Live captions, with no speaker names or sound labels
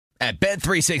At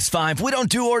Bet365, we don't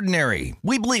do ordinary.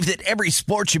 We believe that every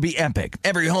sport should be epic.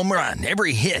 Every home run,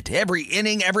 every hit, every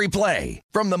inning, every play.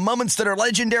 From the moments that are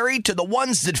legendary to the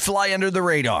ones that fly under the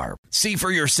radar. See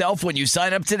for yourself when you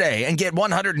sign up today and get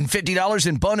 $150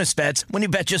 in bonus bets when you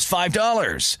bet just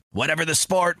 $5. Whatever the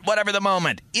sport, whatever the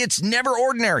moment, it's never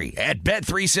ordinary at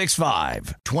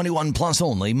Bet365. 21 plus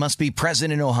only. Must be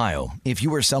present in Ohio. If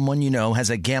you or someone you know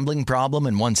has a gambling problem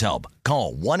and wants help,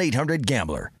 call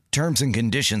 1-800-GAMBLER. Terms and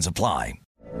conditions apply.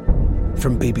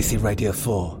 From BBC Radio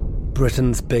 4,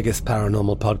 Britain's biggest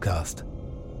paranormal podcast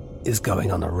is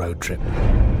going on a road trip.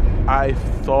 I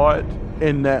thought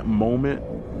in that moment,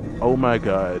 oh my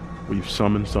God, we've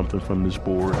summoned something from this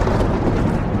board.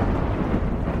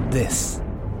 This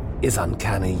is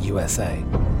Uncanny USA.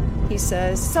 He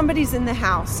says, somebody's in the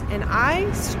house, and I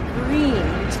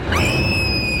screamed.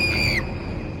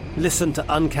 Listen to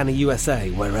Uncanny USA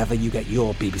wherever you get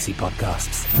your BBC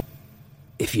podcasts,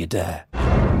 if you dare.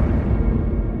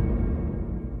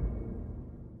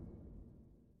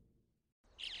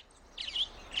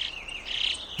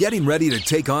 Getting ready to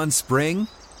take on spring?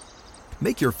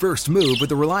 Make your first move with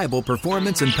the reliable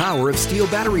performance and power of Steel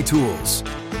battery tools.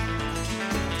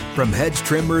 From hedge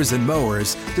trimmers and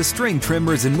mowers to string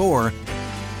trimmers and more,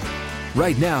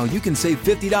 right now you can save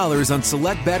 $50 on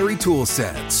select battery tool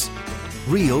sets.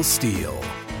 Real Steel.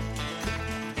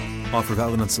 Offer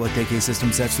valid on select AK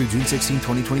system sets through June 16,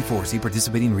 2024. See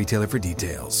participating retailer for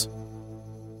details.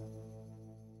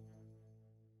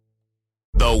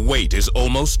 The wait is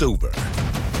almost over.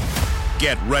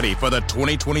 Get ready for the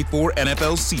 2024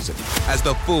 NFL season as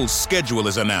the full schedule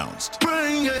is announced.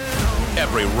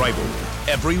 Every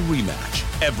rivalry, every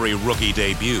rematch, every rookie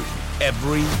debut,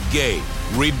 every game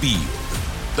revealed.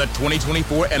 The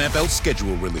 2024 NFL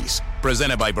schedule release,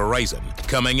 presented by Verizon,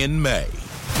 coming in May.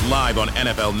 Live on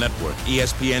NFL Network,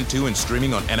 ESPN2, and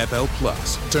streaming on NFL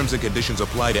Plus. Terms and conditions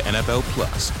apply to NFL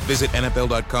Plus. Visit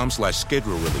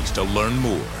NFL.com/schedule release to learn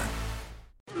more.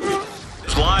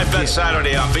 It's Live Bet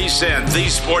Saturday on VSiN, the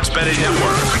Sports Betting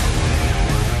Network.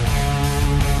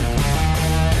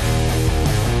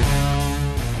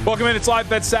 Welcome in. It's Live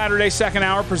Bet Saturday, second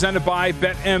hour, presented by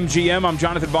BetMGM. I'm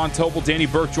Jonathan Von Tobel, Danny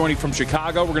Burke joining from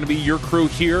Chicago. We're going to be your crew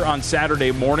here on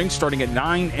Saturday morning, starting at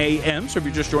 9 a.m. So if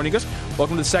you're just joining us,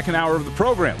 welcome to the second hour of the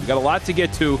program. We've got a lot to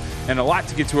get to, and a lot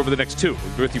to get to over the next two.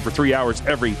 We'll be with you for 3 hours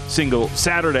every single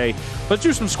Saturday. Let's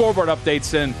do some scoreboard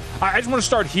updates. And I just want to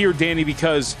start here, Danny,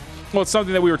 because, well, it's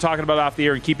something that we were talking about off the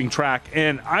air and keeping track.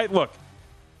 And look,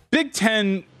 Big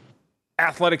Ten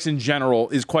athletics in general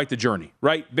is quite the journey,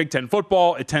 right? Big Ten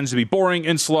football, it tends to be boring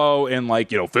and slow and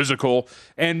physical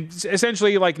and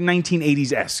essentially like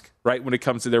 1980s-esque, right? When it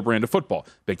comes to their brand of football.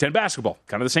 Big Ten basketball,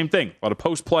 kind of the same thing. A lot of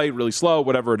post play, really slow,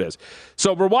 whatever it is.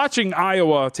 So we're watching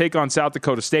Iowa take on South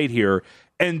Dakota State here.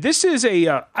 And this is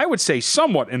I would say,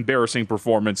 somewhat embarrassing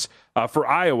performance for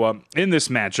Iowa in this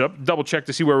matchup. Double check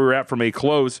to see where we were at from a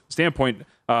close standpoint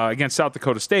against South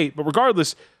Dakota State. But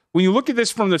regardless, when you look at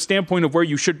this from the standpoint of where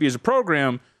you should be as a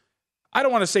program, I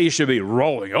don't want to say you should be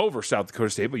rolling over South Dakota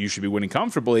State, but you should be winning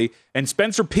comfortably. And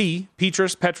Spencer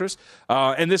Petras,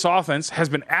 and this offense has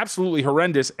been absolutely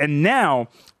horrendous. And now,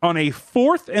 on a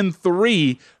 4th and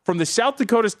 3 from the South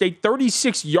Dakota State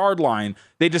 36-yard line,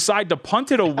 they decide to punt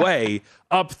it away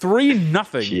up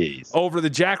 3-0 over the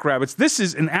Jackrabbits. This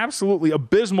is an absolutely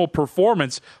abysmal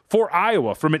performance for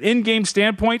Iowa. From an in-game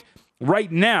standpoint,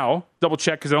 right now, double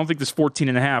check because I don't think this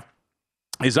 14.5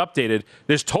 is updated.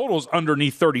 This total's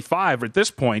underneath 35 at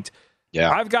this point. Yeah.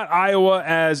 I've got Iowa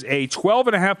as a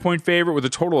 12.5-point favorite with a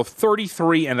total of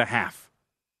 33.5.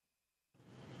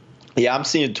 Yeah, I'm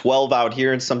seeing 12 out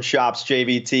here in some shops,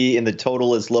 JVT, and the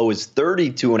total as low as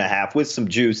 32.5 with some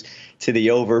juice to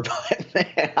the over. But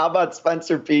man, how about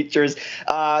Spencer Petras?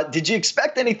 Did you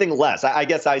expect anything less? I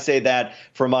guess I say that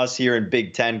from us here in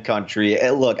Big Ten country.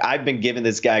 Look, I've been giving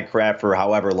this guy crap for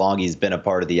however long he's been a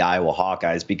part of the Iowa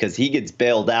Hawkeyes because he gets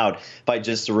bailed out by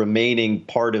just the remaining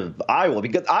part of Iowa.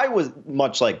 Because Iowa,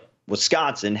 much like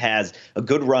Wisconsin, has a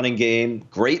good running game,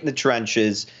 great in the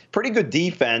trenches, pretty good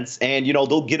defense, and,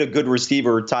 they'll get a good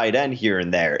receiver or tight end here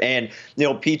and there. And,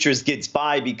 Petras gets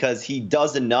by because he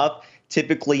does enough,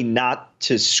 typically not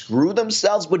to screw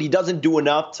themselves, but he doesn't do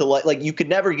enough to like you could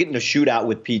never get in a shootout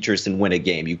with Petras and win a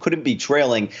game. You couldn't be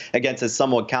trailing against a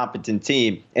somewhat competent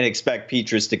team and expect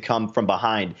Petras to come from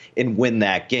behind and win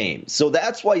that game. So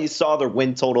that's why you saw their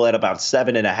win total at about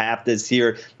 7.5 this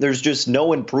year. There's just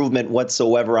no improvement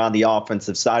whatsoever on the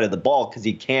offensive side of the ball because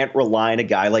you can't rely on a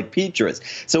guy like Petras.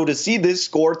 So to see this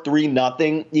score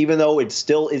 3-0, even though it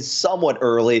still is somewhat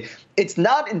early, it's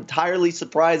not entirely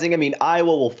surprising. I mean,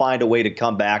 Iowa will find a way to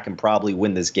come back and probably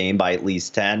win this game by at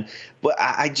least 10. But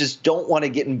I just don't want to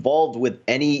get involved with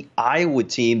any Iowa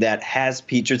team that has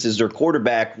Petras as their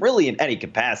quarterback really in any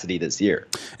capacity this year.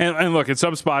 And look, in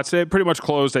some spots, they pretty much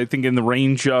closed, I think, in the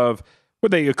range of,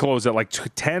 would they close at like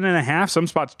 10.5? Some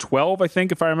spots 12, I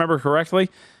think, if I remember correctly.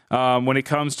 When it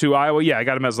comes to Iowa, I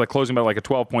got them as like closing by like a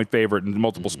 12-point favorite in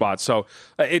multiple spots. So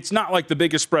it's not like the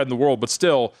biggest spread in the world, but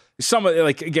still,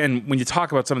 again, when you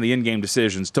talk about some of the in-game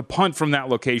decisions, to punt from that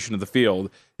location of the field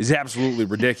is absolutely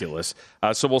ridiculous.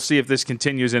 So we'll see if this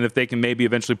continues and if they can maybe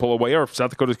eventually pull away, or if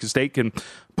South Dakota State can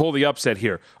pull the upset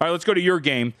here. All right, let's go to your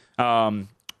game.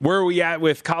 Where are we at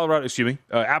with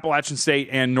Appalachian State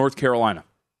and North Carolina?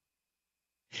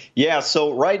 Yeah,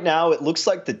 so right now it looks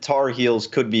like the Tar Heels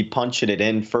could be punching it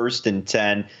in 1st and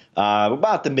 10.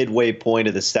 About the midway point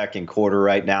of the second quarter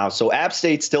right now. So App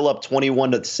State's still up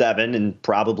 21-7 and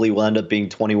probably will end up being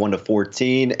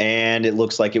 21-14. And it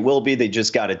looks like it will be. They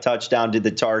just got a touchdown, did the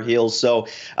Tar Heels. So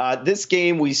this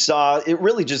game we saw, it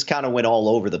really just kind of went all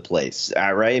over the place.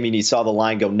 Right? I mean, you saw the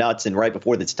line go nuts. And right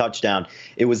before this touchdown,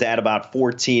 it was at about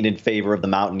 14 in favor of the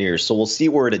Mountaineers. So we'll see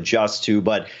where it adjusts to.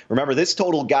 But remember, this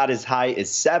total got as high as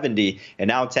 70 and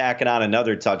now tacking on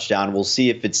another touchdown. We'll see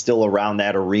if it's still around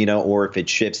that arena or if it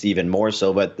shifts even more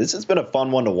so. But this has been a fun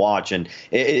one to watch, and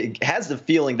it has the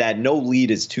feeling that no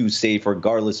lead is too safe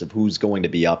regardless of who's going to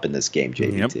be up in this game,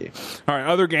 JVT. Yep. All right,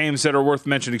 other games that are worth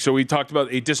mentioning. So we talked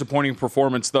about a disappointing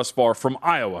performance thus far from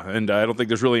Iowa, and I don't think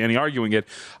there's really any arguing it.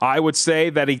 I would say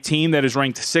that a team that is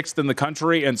ranked 6th in the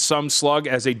country and some slug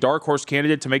as a dark horse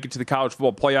candidate to make it to the college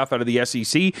football playoff out of the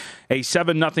SEC, a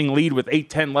 7-0 lead with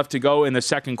 8:10 left to go in the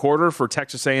second quarter for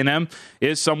Texas A&M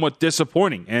is somewhat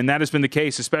disappointing, and that has been the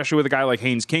case, especially with a guy like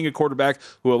Haynes King, a quarterback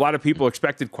who a lot of people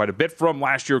expected quite a bit from.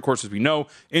 Last year, of course, as we know,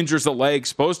 injures the leg,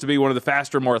 supposed to be one of the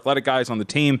faster, more athletic guys on the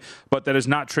team, but that has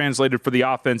not translated for the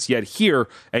offense yet here.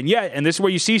 And this is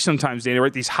what you see sometimes, Danny,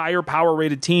 right? These higher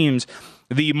power-rated teams,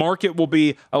 the market will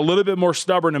be a little bit more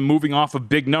stubborn and moving off of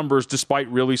big numbers despite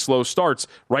really slow starts.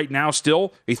 Right now,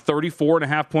 still a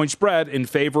 34.5-point spread in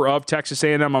favor of Texas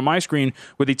A&M on my screen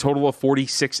with a total of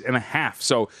 46.5.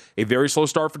 So a very slow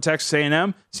start for Texas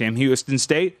A&M. Sam Houston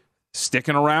State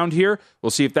sticking around here.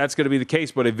 We'll see if that's going to be the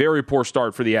case, but a very poor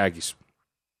start for the Aggies.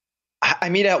 I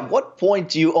mean, at what point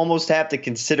do you almost have to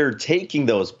consider taking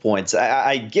those points?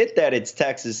 I get that it's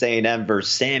Texas A&M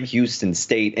versus Sam Houston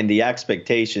State, and the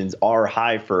expectations are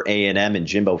high for A&M and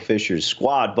Jimbo Fisher's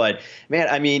squad. But, man,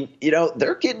 I mean,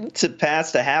 they're getting to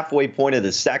past the halfway point of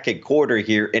the second quarter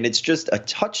here, and it's just a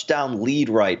touchdown lead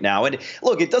right now. And,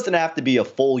 look, it doesn't have to be a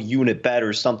full unit bet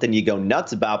or something you go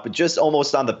nuts about, but just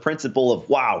almost on the principle of,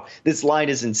 wow, this line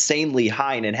is insanely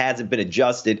high and it hasn't been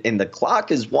adjusted, and the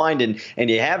clock is winding, and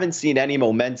you haven't seen any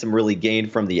momentum really gained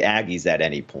from the Aggies at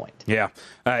any point. Yeah,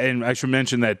 and I should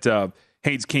mention that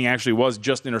Haynes King actually was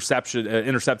just intercepted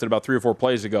about 3 or 4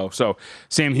 plays ago. So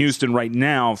Sam Houston right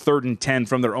now, 3rd and 10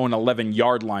 from their own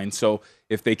 11-yard line. So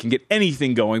if they can get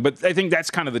anything going, but I think that's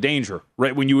kind of the danger,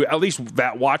 right? When you at least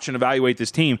watch and evaluate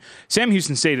this team, Sam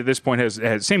Houston State at this point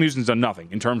Sam Houston's done nothing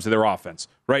in terms of their offense,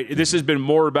 right? Mm-hmm. This has been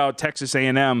more about Texas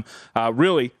A&M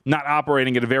really not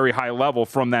operating at a very high level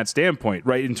from that standpoint,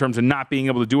 right? In terms of not being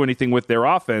able to do anything with their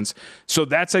offense. So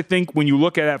that's, I think, when you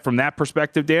look at it from that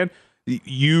perspective, Dan,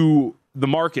 the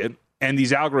market and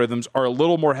these algorithms are a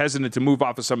little more hesitant to move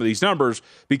off of some of these numbers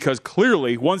because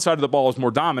clearly one side of the ball is more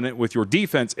dominant with your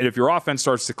defense. And if your offense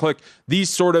starts to click, these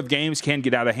sort of games can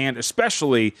get out of hand,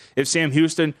 especially if Sam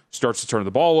Houston starts to turn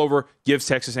the ball over, gives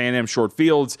Texas A&M short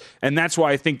fields. And that's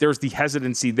why I think there's the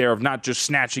hesitancy there of not just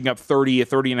snatching up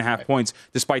 30.5 points,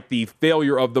 despite the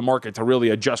failure of the market to really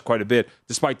adjust quite a bit,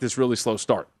 despite this really slow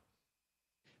start.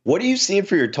 What are you seeing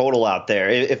for your total out there?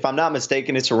 If I'm not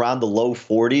mistaken, it's around the low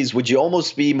 40s. Would you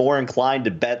almost be more inclined to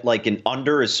bet like an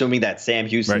under, assuming that Sam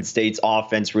Houston State's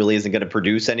offense really isn't going to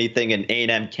produce anything and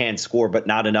A&M can score, but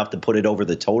not enough to put it over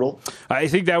the total? I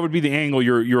think that would be the angle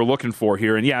you're looking for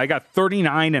here. And, I got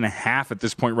 39.5 at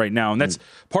this point right now. And that's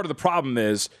part of the problem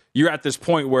is you're at this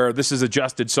point where this is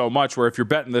adjusted so much where if you're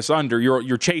betting this under,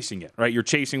 you're chasing it, right? You're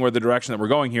chasing where the direction that we're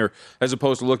going here as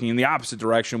opposed to looking in the opposite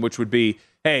direction, which would be,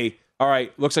 hey, all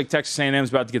right, looks like Texas A&M is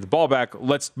about to get the ball back.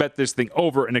 Let's bet this thing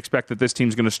over and expect that this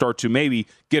team's going to start to maybe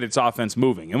get its offense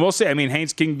moving. And we'll see. I mean,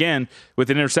 Haynes King, again,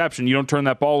 with an interception, you don't turn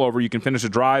that ball over. You can finish a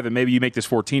drive, and maybe you make this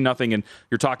 14-0, and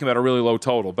you're talking about a really low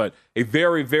total. But a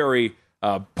very, very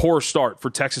poor start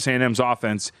for Texas A&M's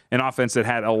offense, an offense that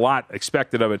had a lot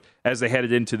expected of it as they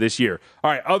headed into this year. All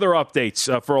right, other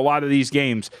updates for a lot of these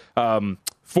games.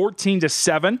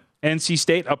 14-7. NC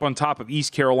State up on top of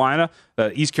East Carolina.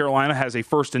 East Carolina has a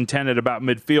 1st and 10 at about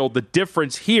midfield. The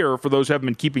difference here, for those who haven't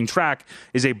been keeping track,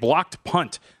 is a blocked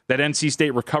punt that NC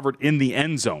State recovered in the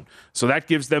end zone. So that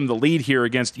gives them the lead here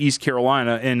against East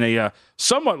Carolina in a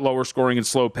somewhat lower scoring and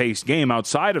slow-paced game.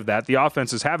 Outside of that, the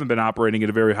offenses haven't been operating at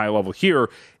a very high level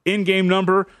here. In-game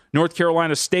number, North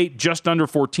Carolina State just under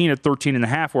 14 at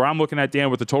 13.5, where I'm looking at, Dan,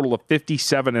 with a total of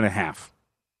 57.5.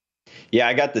 Yeah,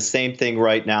 I got the same thing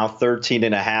right now,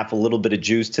 13.5, a little bit of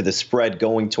juice to the spread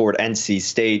going toward NC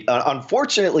State.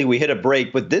 Unfortunately, we hit a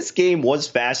break, but this game was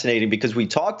fascinating because we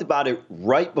talked about it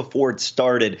right before it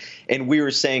started, and we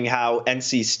were saying how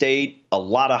NC State, a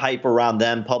lot of hype around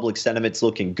them, public sentiment's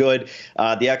looking good.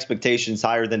 The expectations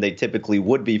higher than they typically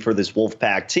would be for this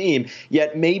Wolfpack team,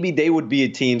 yet maybe they would be a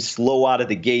team slow out of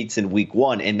the gates in week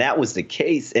one, and that was the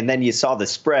case. And then you saw the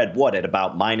spread, at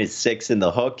about -6 in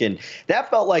the hook, and that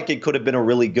felt like it could have been a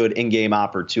really good in-game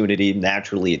opportunity.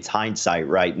 Naturally, it's hindsight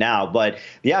right now. But,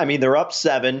 yeah, I mean, they're up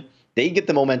 7. They get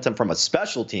the momentum from a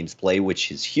special teams play,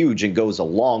 which is huge and goes a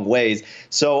long ways.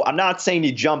 So I'm not saying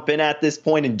you jump in at this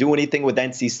point and do anything with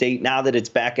NC State now that it's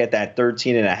back at that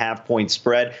 13.5-point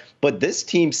spread. But this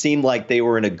team seemed like they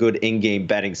were in a good in-game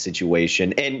betting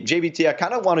situation. And, JVT, I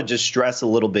kind of want to just stress a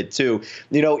little bit, too.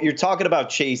 You know, you're talking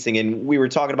about chasing, and we were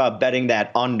talking about betting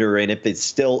that under and if it's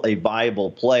still a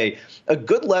viable play. A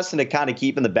good lesson to kind of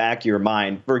keep in the back of your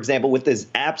mind, for example, with this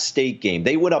App State game,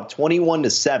 they went up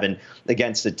 21-7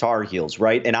 against the Tar Heels,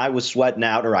 right? And I was sweating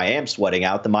out, or I am sweating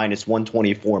out, the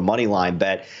 -124 money line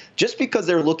bet. Just because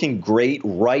they're looking great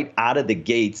right out of the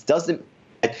gates doesn't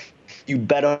you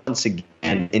bet once again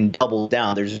and double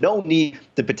down. There's no need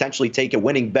to potentially take a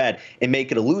winning bet and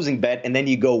make it a losing bet, and then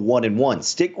you go 1-1.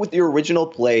 Stick with your original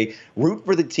play, root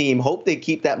for the team, hope they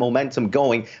keep that momentum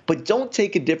going, but don't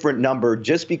take a different number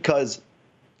just because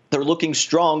they're looking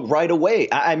strong right away.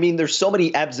 I mean, there's so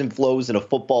many ebbs and flows in a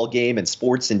football game and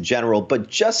sports in general, but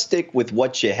just stick with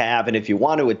what you have. And if you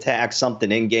want to attack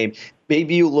something in game,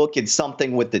 maybe you look at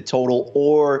something with the total,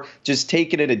 or just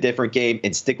take it in a different game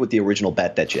and stick with the original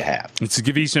bet that you have. It's a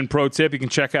VSiN pro tip. You can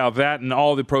check out that and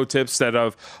all the pro tips that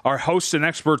our hosts and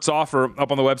experts offer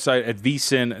up on the website at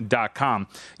vsin.com.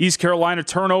 East Carolina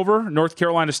turnover. North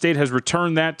Carolina State has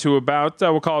returned that to about,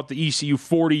 we'll call it the ECU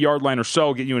 40-yard line or so.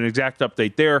 I'll get you an exact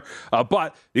update there.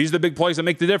 But these are the big plays that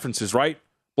make the differences, right?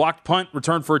 Blocked punt,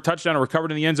 returned for a touchdown, or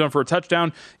recovered in the end zone for a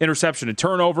touchdown, interception and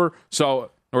turnover.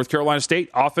 So North Carolina State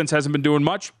offense hasn't been doing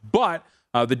much, but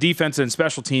the defense and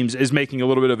special teams is making a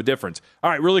little bit of a difference. All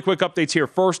right, really quick updates here.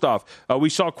 First off, we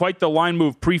saw quite the line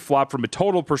move pre-flop from a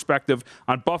total perspective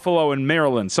on Buffalo and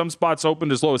Maryland. Some spots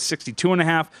opened as low as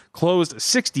 62.5, closed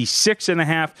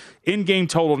 66.5. In-game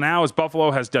total now, as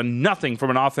Buffalo has done nothing from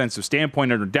an offensive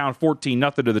standpoint and are down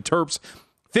 14-0 to the Terps,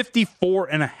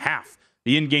 54.5.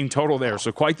 The in-game total there.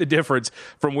 So quite the difference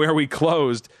from where we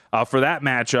closed for that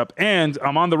matchup. And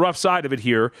I'm on the rough side of it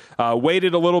here.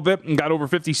 Waited a little bit and got over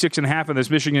 56.5 in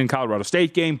this Michigan-Colorado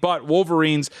State game. But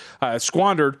Wolverines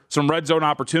squandered some red zone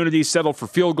opportunities, settled for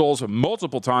field goals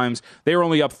multiple times. They were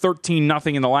only up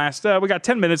 13-0 in the last. We got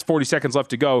 10 minutes, 40 seconds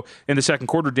left to go in the second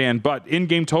quarter, Dan. But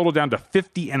in-game total down to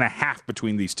 50.5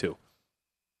 between these two.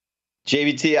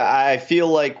 JVT, I feel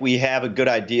like we have a good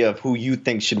idea of who you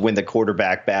think should win the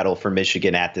quarterback battle for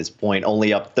Michigan at this point.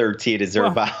 Only up 13 as they're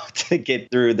about to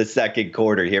get through the second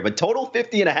quarter here. But total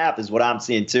 50.5 is what I'm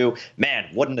seeing too. Man,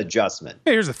 what an adjustment.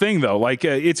 Hey, here's the thing, though.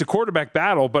 It's a quarterback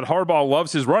battle, but Harbaugh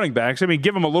loves his running backs. I mean,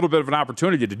 give him a little bit of an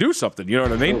opportunity to do something. You know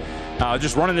what I mean?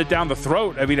 Just running it down the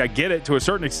throat. I mean, I get it. To a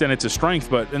certain extent, it's a strength,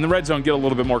 but in the red zone, get a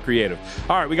little bit more creative.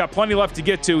 All right, we got plenty left to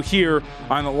get to here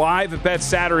on the Live Bet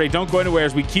Saturday. Don't go anywhere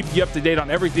as we keep you up to date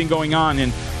on everything going on,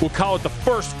 and we'll call it the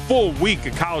first full week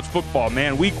of college football,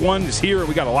 man. Week 1 is here, and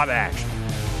we got a lot of action.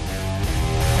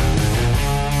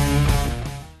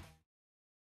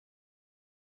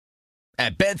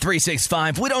 At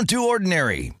Bet365, we don't do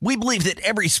ordinary. We believe that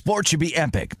every sport should be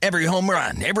epic. Every home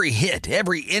run, every hit,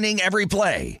 every inning, every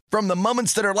play. From the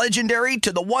moments that are legendary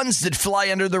to the ones that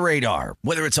fly under the radar.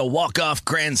 Whether it's a walk-off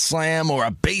grand slam or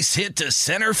a base hit to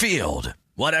center field.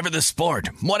 Whatever the sport,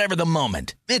 whatever the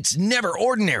moment, it's never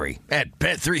ordinary at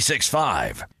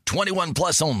Bet365. 21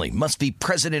 plus only. Must be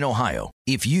present in Ohio.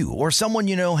 If you or someone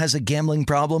you know has a gambling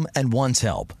problem and wants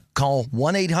help, call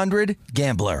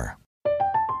 1-800-GAMBLER.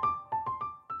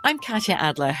 I'm Katya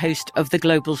Adler, host of The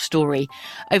Global Story.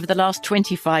 Over the last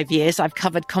 25 years, I've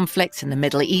covered conflicts in the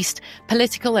Middle East,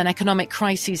 political and economic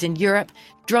crises in Europe,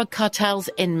 drug cartels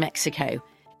in Mexico.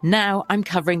 Now I'm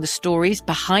covering the stories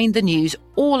behind the news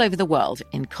all over the world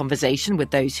in conversation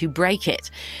with those who break it.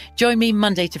 Join me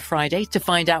Monday to Friday to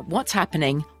find out what's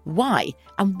happening, why,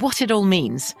 and what it all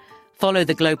means. Follow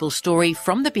The Global Story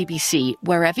from the BBC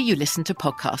wherever you listen to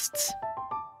podcasts.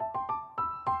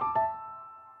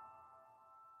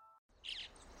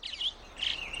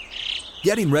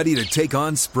 Getting ready to take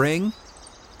on spring?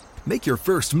 Make your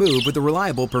first move with the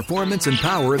reliable performance and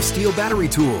power of Steel battery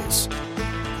tools.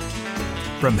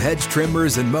 From hedge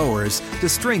trimmers and mowers to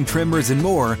string trimmers and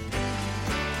more,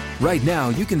 right now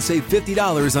you can save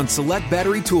 $50 on select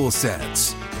battery tool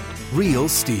sets. Real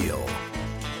Steel.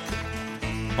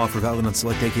 Offer valid on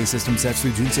select AK system sets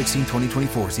through June 16,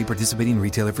 2024. See participating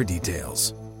retailer for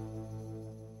details.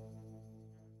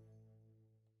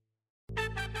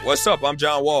 What's up? I'm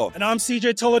John Wall. And I'm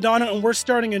CJ Toledano, and we're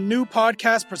starting a new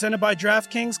podcast presented by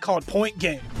DraftKings called Point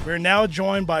Game. We're now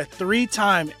joined by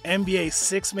three-time NBA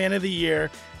Sixth Man of the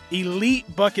Year,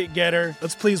 elite bucket getter.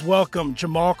 Let's please welcome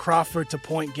Jamal Crawford to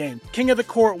Point Game. King of the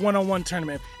Court one-on-one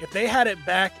tournament. If they had it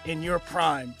back in your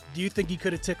prime, do you think you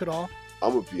could have took it all?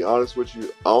 I'm going to be honest with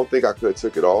you. I don't think I could have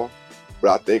took it all,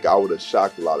 but I think I would have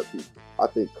shocked a lot of people. I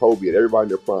think Kobe and everybody in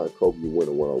their prime, Kobe would win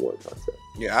a one-on-one contest.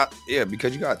 Yeah,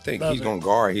 because you got to think. He's going to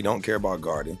guard. He don't care about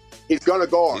guarding. He's going to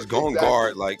guard. He's going to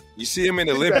guard. Like, you see him in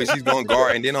the Olympics, he's going to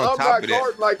guard. And then on top of that. I'm not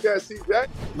guarding like that, CJ.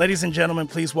 Ladies and gentlemen,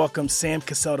 please welcome Sam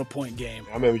Cassell to Point Game.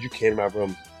 I remember you came out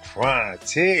from prime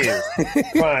 10.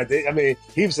 I mean,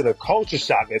 he was in a culture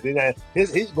shock. And then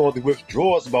he's going through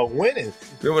withdrawals about winning.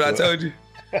 Remember what I told you?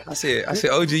 I said,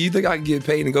 OG, you think I can get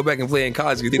paid and go back and play in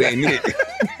college because it ain't it?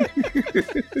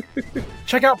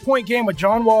 Check out Point Game with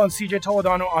John Wall and CJ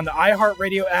Toledano on the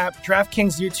iHeartRadio app,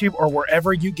 DraftKings YouTube, or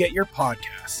wherever you get your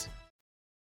podcasts.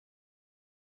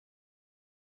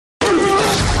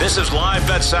 This is Live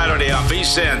Bet Saturday on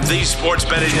VSiN, the Sports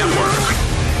Betting Network.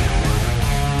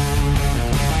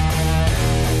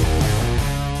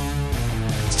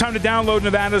 Time to download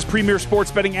Nevada's premier sports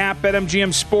betting app,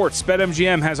 BetMGM Sports.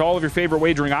 BetMGM has all of your favorite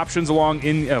wagering options along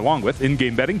with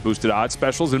in-game betting, boosted odds,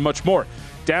 specials, and much more.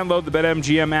 Download the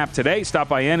BetMGM app today. Stop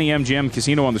by any MGM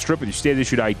casino on the Strip with your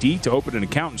state-issued ID to open an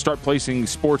account and start placing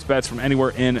sports bets from anywhere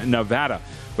in Nevada.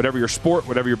 Whatever your sport,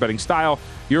 whatever your betting style,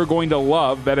 you're going to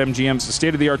love BetMGM's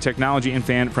state-of-the-art technology and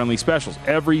fan-friendly specials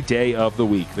every day of the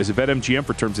week. Visit BetMGM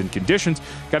for terms and conditions.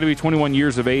 Got to be 21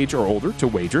 years of age or older to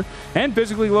wager and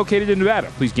physically located in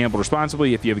Nevada. Please gamble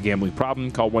responsibly. If you have a gambling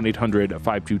problem, call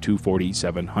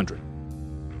 1-800-522-4700.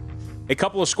 A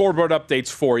couple of scoreboard updates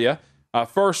for you.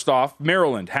 First off,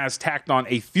 Maryland has tacked on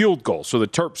a field goal, so the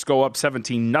Terps go up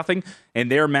 17-0 in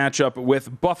their matchup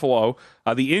with Buffalo.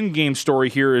 The in-game story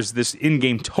here is this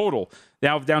in-game total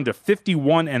now down to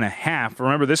 51.5.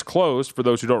 Remember, this closed, for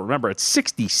those who don't remember, at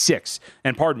 66.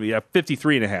 And pardon me,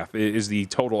 53.5 is the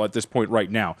total at this point right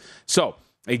now. So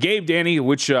a game, Danny,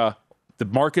 which the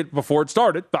market before it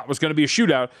started thought was going to be a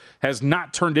shootout, has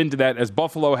not turned into that, as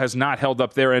Buffalo has not held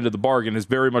up their end of the bargain, has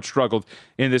very much struggled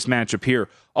in this matchup here.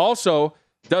 Also,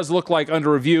 does look like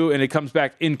under review, and it comes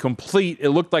back incomplete. It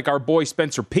looked like our boy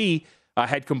Spencer P.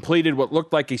 Had completed what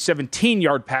looked like a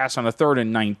 17-yard pass on a 3rd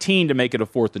and 19 to make it a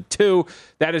 4th and 2.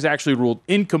 That is actually ruled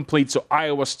incomplete, so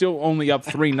Iowa still only up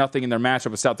 3-0 in their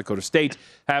matchup with South Dakota State,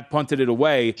 have punted it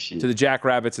away to the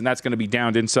Jackrabbits, and that's going to be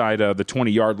downed inside the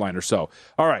 20-yard line or so.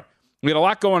 All right. We got a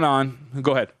lot going on.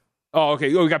 Go ahead. Oh,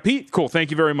 okay. Oh, we got Pete? Cool. Thank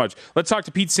you very much. Let's talk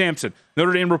to Pete Sampson,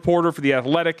 Notre Dame reporter for The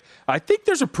Athletic. I think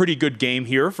there's a pretty good game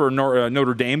here for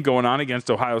Notre Dame going on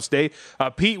against Ohio State.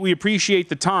 Pete, we appreciate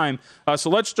the time. So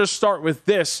let's just start with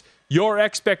this. Your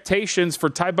expectations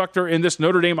for Ty Buchner in this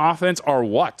Notre Dame offense are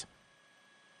what?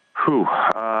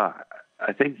 I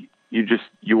think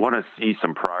you want to see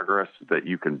some progress that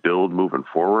you can build moving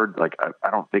forward. Like,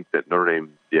 I don't think that Notre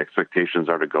Dame, the expectations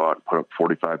are to go out and put up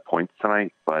 45 points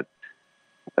tonight, but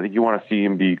I think you want to see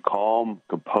him be calm,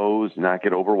 composed, not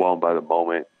get overwhelmed by the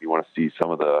moment. You want to see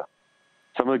some of the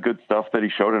good stuff that he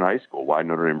showed in high school, why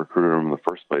Notre Dame recruited him in the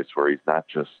first place, where he's not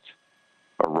just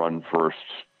a run-first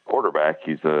quarterback.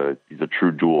 He's a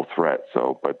true dual threat.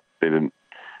 So, but he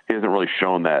hasn't really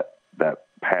shown that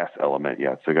pass element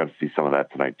yet. So you got to see some of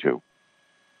that tonight too.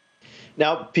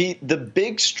 Now, Pete, the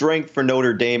big strength for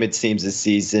Notre Dame, it seems, this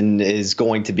season is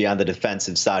going to be on the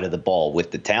defensive side of the ball,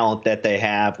 with the talent that they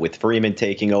have, with Freeman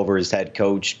taking over as head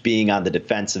coach, being on the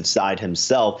defensive side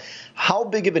himself. How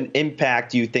big of an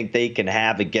impact do you think they can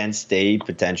have against a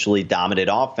potentially dominant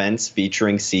offense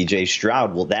featuring C.J.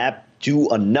 Stroud? Will that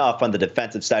do enough on the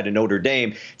defensive side of Notre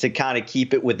Dame to kind of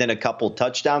keep it within a couple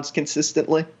touchdowns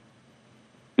consistently?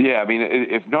 Yeah, I mean,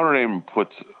 if Notre Dame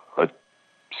puts a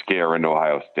scare into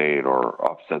Ohio State or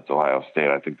upsets Ohio State,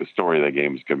 I think the story of the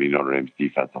game is going to be Notre Dame's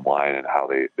defensive line and how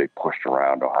they pushed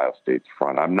around Ohio State's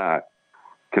front. I'm not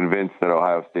convinced that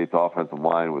Ohio State's offensive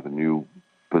line with a new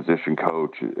position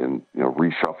coach and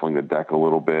reshuffling the deck a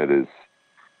little bit is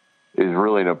is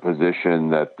really in a position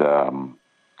that,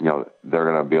 they're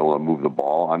going to be able to move the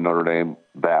ball on Notre Dame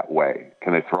that way.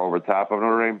 Can they throw over the top of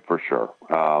Notre Dame? For sure.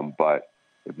 But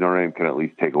if Notre Dame can at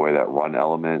least take away that run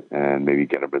element and maybe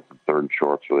get them in some third and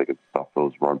shorts so they can stuff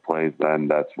those run plays, then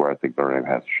that's where I think Notre Dame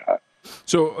has a shot.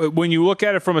 So when you look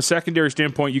at it from a secondary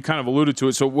standpoint, you kind of alluded to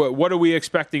it. So what are we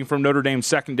expecting from Notre Dame's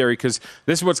secondary? Because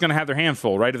this is what's going to have their hand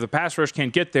full, right? If the pass rush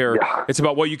can't get there, It's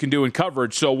about what you can do in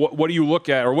coverage. So what do you look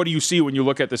at, or what do you see when you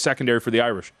look at the secondary for the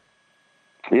Irish?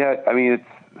 Yeah, I mean,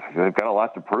 they've got a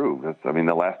lot to prove.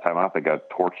 The last time out they got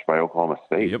torched by Oklahoma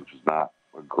State, which is not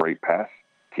a great pass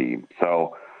team.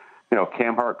 So,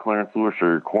 Cam Hart, Clarence Lewis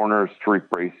are your corners. Tariq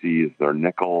Bracy is their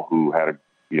nickel, who had a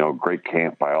great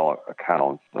camp by all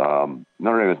accounts. Notre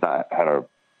Dame has not had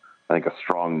a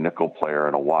strong nickel player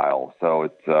in a while. So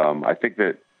it's, I think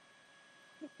that,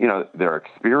 they're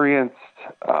experienced,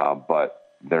 but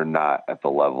they're not at the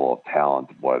level of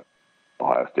talent of what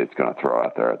Ohio State's going to throw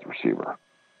out there as a receiver.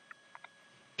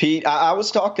 Pete, I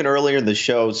was talking earlier in the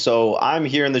show, so I'm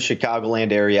here in the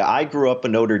Chicagoland area. I grew up a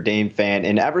Notre Dame fan,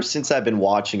 and ever since I've been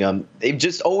watching them, they've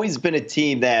just always been a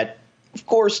team that, of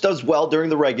course, does well during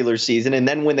the regular season. And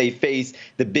then when they face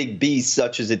the big beasts,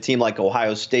 such as a team like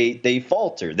Ohio State, they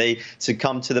falter. They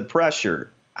succumb to the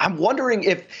pressure. I'm wondering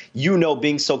if,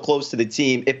 being so close to the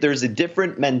team, if there's a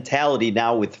different mentality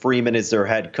now with Freeman as their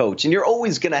head coach. And you're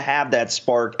always going to have that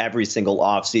spark every single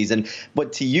offseason.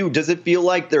 But to you, does it feel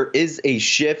like there is a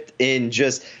shift in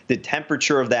just the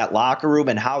temperature of that locker room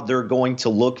and how they're going to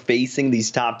look facing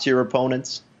these top-tier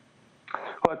opponents?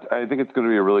 Well, I think it's going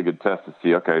to be a really good test to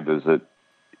see,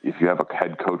 if you have a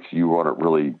head coach you want to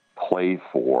really play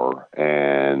for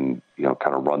and,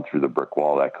 kind of run through the brick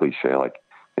wall, that cliche,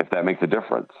 if that makes a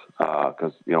difference.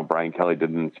 Because, Brian Kelly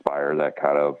didn't inspire that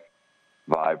kind of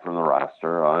vibe from the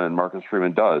roster, and Marcus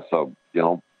Freeman does. So,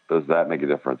 does that make a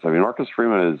difference? I mean, Marcus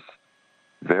Freeman is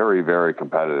very, very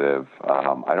competitive.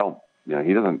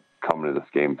 He doesn't come into this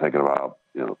game thinking about,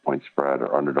 the point spread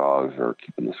or underdogs or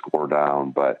keeping the score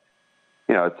down. But,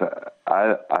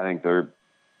 I think the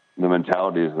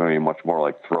mentality is going to be much more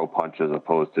like throw punches as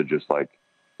opposed to just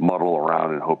muddle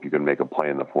around and hope you can make a play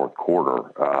in the fourth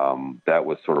quarter. That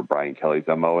was sort of Brian Kelly's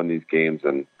MO in these games,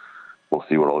 and we'll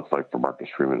see what it looks like for Marcus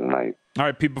Freeman tonight. All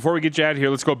right, Pete, before we get you out of here,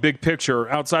 let's go big picture.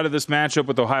 Outside of this matchup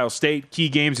with Ohio State, key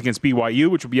games against BYU,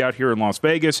 which will be out here in Las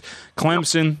Vegas,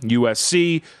 Clemson,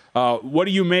 USC. What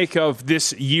do you make of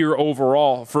this year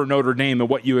overall for Notre Dame and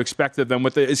what you expect of them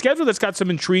with a schedule that's got some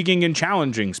intriguing and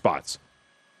challenging spots?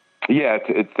 Yeah,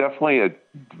 it's definitely a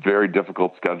very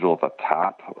difficult schedule at the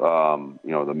top.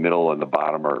 The middle and the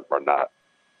bottom are not,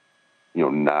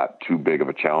 not too big of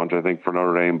a challenge, I think, for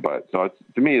Notre Dame. But so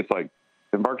to me, it's like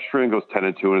if Marcus Freeman goes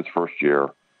 10-2 in his first year,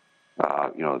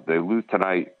 they lose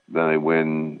tonight, then they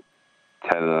win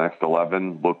 10 of the next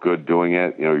 11. Look good doing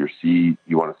it. You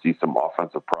want to see some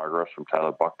offensive progress from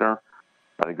Tyler Buchner.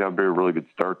 I think that would be a really good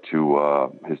start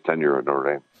to his tenure at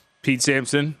Notre Dame. Pete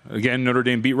Sampson, again, Notre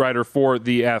Dame beat writer for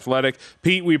The Athletic.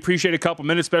 Pete, we appreciate a couple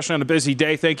minutes, especially on a busy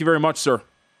day. Thank you very much, sir.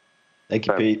 Thank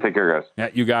you, Pete. Take care, guys. Yeah,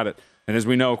 you got it. And as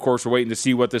we know, of course, we're waiting to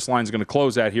see what this line is going to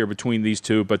close at here between these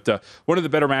two. But one of the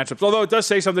better matchups, although it does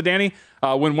say something, Danny,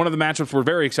 when one of the matchups we're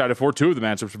very excited for, two of the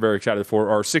matchups we're very excited for,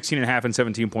 are 16.5 and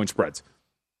 17-point spreads.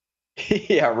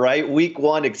 Yeah, right. Week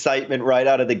one excitement right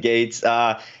out of the gates.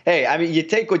 Hey, I mean, you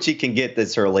take what you can get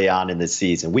this early on in the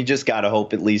season. We just got to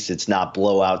hope at least it's not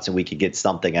blowouts and we can get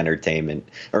something entertaining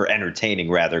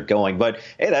going. But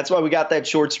hey, that's why we got that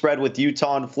short spread with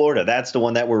Utah and Florida. That's the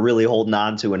one that we're really holding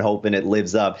on to and hoping it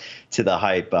lives up to the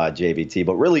hype, JVT.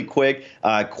 But really quick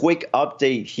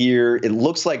update here. It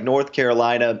looks like North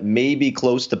Carolina may be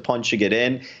close to punching it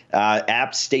in.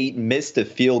 App State missed a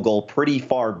field goal pretty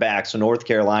far back, so North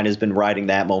Carolina's been riding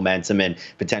that momentum and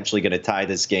potentially going to tie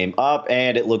this game up,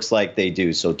 and it looks like they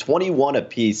do. So 21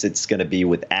 apiece it's going to be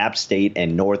with App State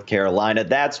and North Carolina.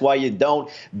 That's why you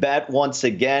don't bet once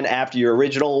again after your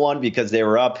original one, because they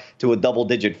were up to a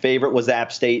double-digit favorite was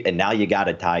App State, and now you got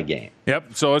a tie game.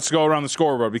 Yep, so let's go around the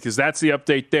scoreboard because that's the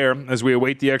update there as we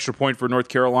await the extra point for North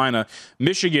Carolina.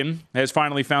 Michigan has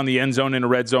finally found the end zone in a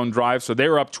red zone drive, so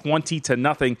they're up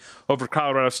 20-0 over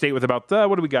Colorado State with about,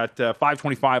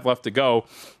 5:25 left to go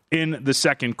in the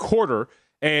second quarter.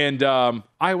 And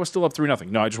Iowa still up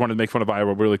 3-0. No, I just wanted to make fun of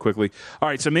Iowa really quickly. All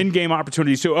right, some in-game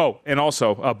opportunities too. Oh, and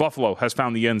also Buffalo has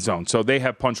found the end zone. So they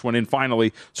have punched one in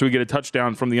finally, so we get a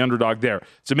touchdown from the underdog there.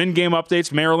 Some in-game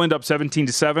updates. Maryland up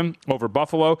 17-7 over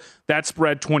Buffalo. That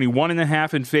spread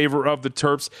 21.5 in favor of the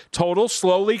Terps. Total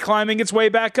slowly climbing its way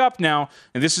back up now.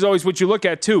 And this is always what you look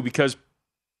at too, because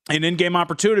And in-game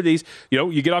opportunities,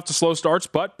 you get off to slow starts,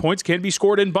 but points can be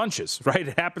scored in bunches, right?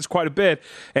 It happens quite a bit.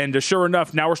 And sure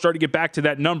enough, now we're starting to get back to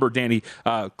that number, Danny.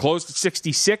 Closed at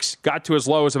 66, got to as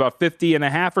low as about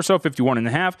 50.5 or so,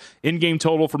 51.5. In-game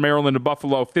total for Maryland and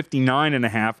Buffalo,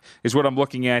 59.5 is what I'm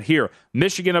looking at here.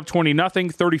 Michigan up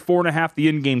 20-0, 34.5 the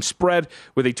in-game spread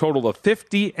with a total of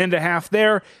 50.5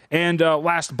 there. And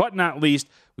last but not least,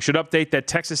 we should update that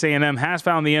Texas A&M has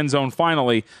found the end zone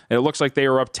finally, and it looks like they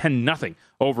are up 10-0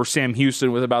 over Sam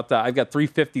Houston with about, I've got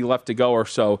 3:50 left to go or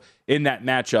so in that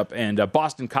matchup, and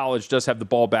Boston College does have the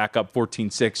ball back up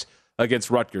 14-6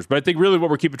 against Rutgers. But I think really what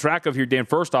we're keeping track of here, Dan,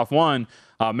 first off,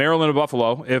 Maryland and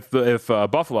Buffalo, if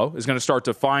Buffalo is going to start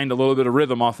to find a little bit of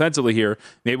rhythm offensively here,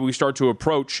 maybe we start to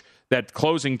approach that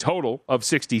closing total of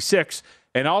 66.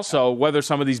 And also whether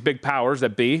some of these big powers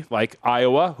that be, like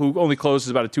Iowa, who only closes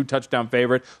about a 2-touchdown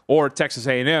favorite, or Texas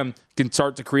A&M, can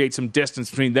start to create some distance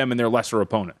between them and their lesser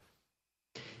opponent.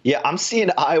 Yeah, I'm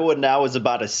seeing Iowa now is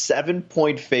about a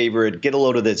 7-point favorite. Get a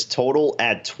load of this total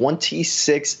at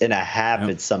 26.5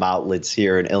 at some outlets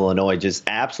here in Illinois. Just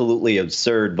absolutely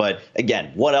absurd. But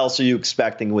again, what else are you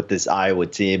expecting with this Iowa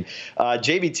team?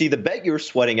 JVT, the bet you're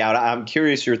sweating out, I'm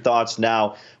curious your thoughts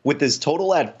now with this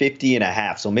total at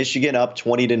 50.5. So Michigan up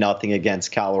 20-0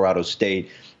 against Colorado State.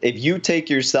 If you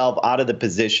take yourself out of the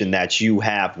position that you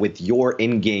have with your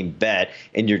in-game bet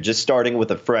and you're just starting with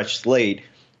a fresh slate,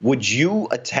 would you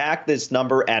attack this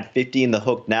number at 50 in the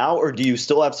hook now, or do you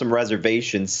still have some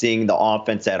reservations seeing the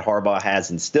offense that Harbaugh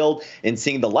has instilled and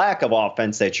seeing the lack of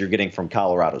offense that you're getting from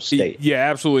Colorado State? Yeah,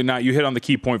 absolutely not. You hit on the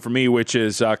key point for me, which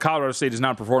is Colorado State is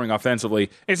not performing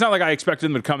offensively. It's not like I expected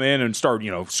them to come in and start,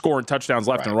 scoring touchdowns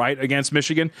left and right against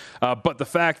Michigan. But the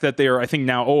fact that they are, I think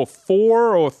now 0-4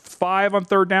 or 5 on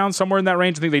third down, somewhere in that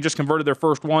range. I think they just converted their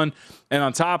first one. And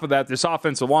on top of that, this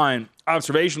offensive line,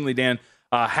 observationally, Dan,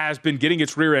 has been getting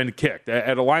its rear end kicked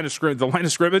at the line of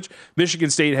scrimmage. Michigan,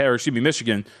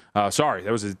 sorry,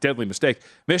 that was a deadly mistake.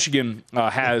 Michigan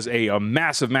has a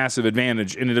massive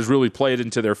advantage, and it has really played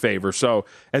into their favor. So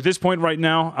at this point right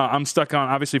now, I'm stuck on,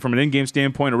 obviously from an in-game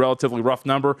standpoint, a relatively rough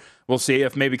number. We'll see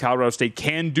if maybe Colorado State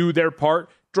can do their part.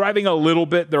 Driving a little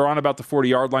bit, they're on about the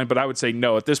 40-yard line, but I would say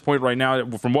no. At this point right now,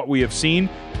 from what we have seen,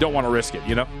 don't want to risk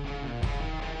it,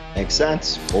 Makes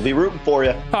sense. We'll be rooting for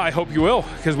you. I hope you will,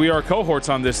 because we are cohorts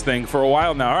on this thing for a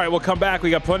while now. All right, we'll come back.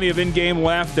 We got plenty of in-game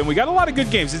left, and we got a lot of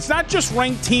good games. It's not just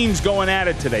ranked teams going at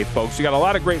it today, folks. We got a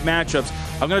lot of great matchups.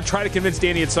 I'm going to try to convince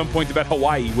Danny at some point to bet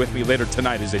Hawaii with me later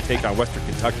tonight as they take on Western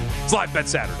Kentucky. It's Live Bet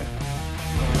Saturday.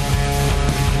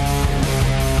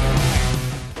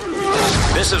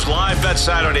 This is Live Bet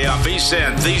Saturday on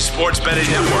VSiN, the Sports Betting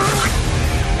Network.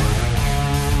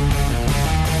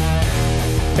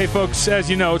 Hey, folks, as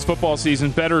you know, it's football season.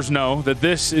 Bettors know that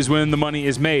this is when the money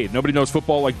is made. Nobody knows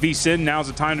football like VSiN. Now's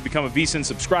the time to become a VSiN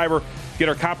subscriber. Get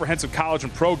our comprehensive college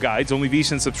and pro guides. Only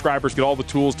VSiN subscribers get all the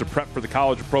tools to prep for the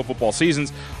college and pro football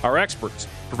seasons. Our experts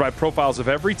provide profiles of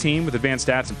every team with advanced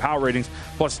stats and power ratings,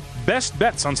 plus best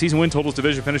bets on season win totals,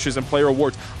 division finishes, and player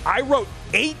awards. I wrote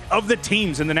 8 of the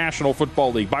teams in the National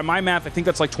Football League. By my math, I think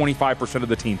that's like 25% of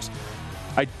the teams.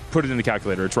 I put it in the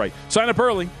calculator. It's right. Sign up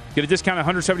early. Get a discount of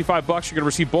 $175. You're going to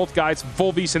receive both guides,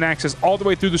 full VSiN access all the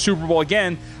way through the Super Bowl.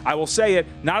 Again, I will say it,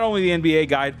 not only the NBA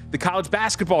guide, the college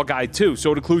basketball guide too.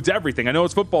 So it includes everything. I know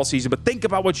it's football season, but think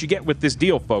about what you get with this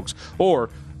deal, folks. Or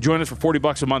join us for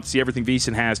 $40 a month to see everything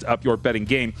VSiN has to up your betting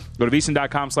game. Go to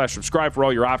VSiN.com/subscribe for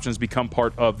all your options. Become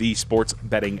part of the Sports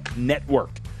Betting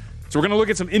Network. So we're going to look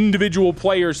at some individual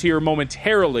players here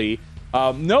momentarily.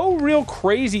 No real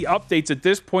crazy updates at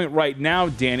this point right now,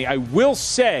 Danny. I will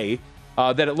say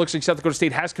that it looks like South Dakota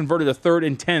State has converted a 3rd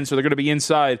and 10, so they're going to be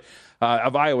inside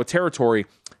of Iowa territory.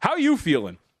 How are you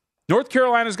feeling? North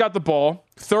Carolina's got the ball,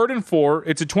 3rd and 4.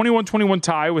 It's a 21-21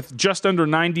 tie with just under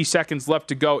 90 seconds left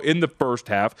to go in the first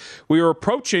half. We are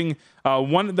approaching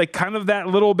that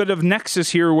little bit of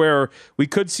nexus here where we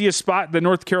could see a spot that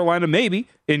North Carolina maybe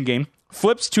in-game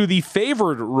flips to the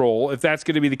favored role, if that's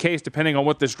going to be the case, depending on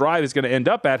what this drive is going to end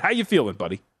up at. How you feeling,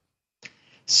 buddy?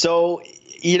 So,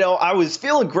 I was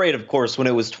feeling great, of course, when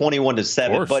it was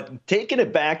 21-7, but taking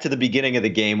it back to the beginning of the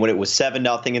game when it was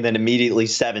 7-0 and then immediately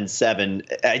 7-7,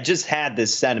 I just had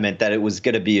this sentiment that it was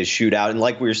going to be a shootout. And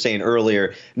like we were saying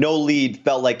earlier, no lead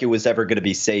felt like it was ever going to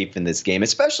be safe in this game,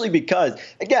 especially because,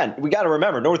 again, we got to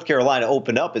remember North Carolina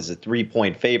opened up as a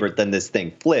 3-point favorite, then this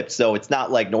thing flipped. So it's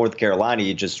not like North Carolina,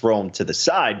 you just throw them to the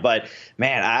side. But,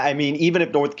 man, I mean, even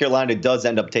if North Carolina does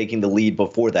end up taking the lead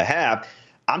before the half,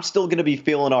 I'm still going to be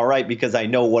feeling all right because I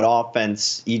know what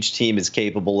offense each team is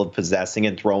capable of possessing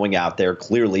and throwing out there,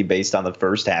 clearly based on the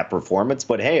first half performance.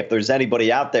 But hey, if there's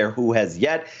anybody out there who has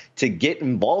yet to get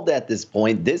involved at this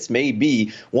point, this may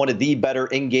be one of the better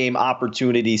in-game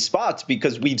opportunity spots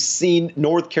because we've seen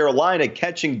North Carolina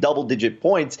catching double-digit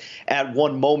points at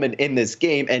one moment in this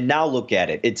game, and now look at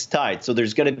it. It's tied. So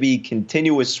there's going to be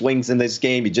continuous swings in this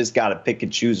game. You just got to pick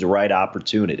and choose the right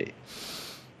opportunity.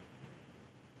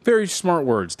 Very smart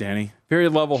words, Danny. Very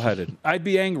level-headed. I'd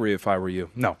be angry if I were you.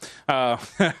 No.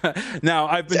 Now,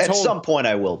 I've been told... At some point,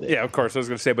 I will be. Yeah, of course. I was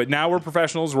going to say, but now we're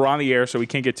professionals. We're on the air, so we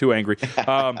can't get too angry.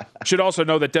 Should also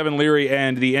know that Devin Leary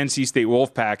and the NC State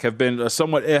Wolfpack have been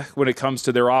somewhat when it comes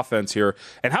to their offense here.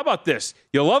 And how about this?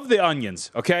 You love the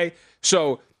onions, okay?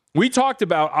 So we talked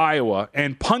about Iowa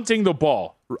and punting the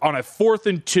ball on a 4th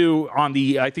and 2 on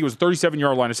the, I think it was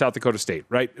 37-yard line of South Dakota State,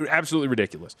 right? Absolutely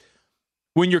ridiculous.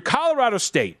 When you're Colorado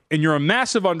State and you're a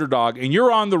massive underdog and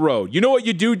you're on the road, you know what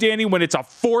you do, Danny, when it's a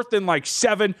 4th and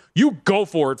 7? You go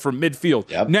for it from midfield.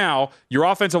 Yep. Now, your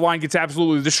offensive line gets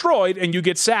absolutely destroyed and you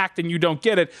get sacked and you don't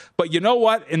get it. But you know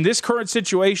what? In this current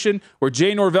situation where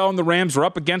Jay Norvell and the Rams are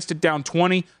up against it down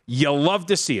 20, you love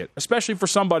to see it, especially for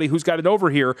somebody who's got it over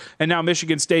here. And now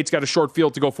Michigan State's got a short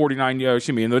field to go in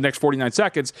the next 49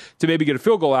 seconds to maybe get a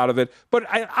field goal out of it. But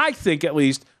I think at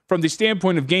least, from the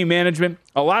standpoint of game management,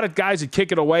 a lot of guys that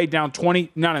kick it away down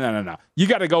 20. No. You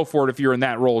got to go for it if you're in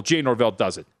that role. Jay Norvell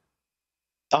does it.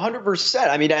 100%.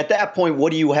 I mean, at that point, what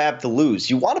do you have to lose?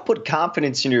 You want to put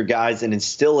confidence in your guys and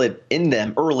instill it in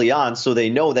them early on so they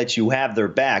know that you have their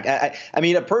back. I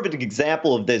mean, a perfect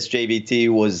example of this, JVT,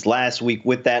 was last week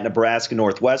with that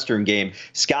Nebraska-Northwestern game.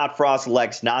 Scott Frost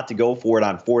elects not to go for it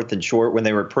on 4th and short when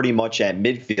they were pretty much at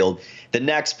midfield. The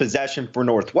next possession for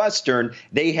Northwestern,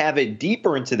 they have it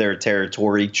deeper into their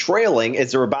territory, trailing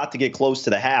as they're about to get close to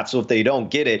the half. So if they don't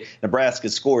get it, Nebraska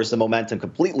scores, the momentum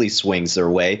completely swings their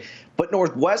way. But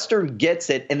Northwestern gets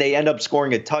it, and they end up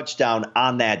scoring a touchdown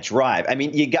on that drive. I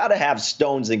mean, you got to have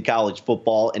stones in college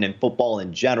football and in football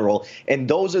in general, and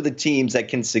those are the teams that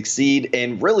can succeed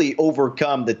and really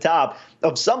overcome the top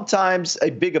of sometimes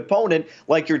a big opponent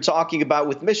like you're talking about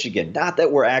with Michigan. Not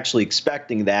that we're actually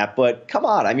expecting that, but come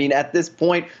on. I mean, at this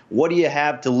point, what do you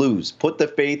have to lose? Put the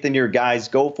faith in your guys.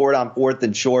 Go for it on 4th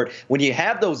and short. When you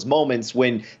have those moments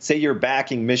when, say, you're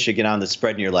backing Michigan on the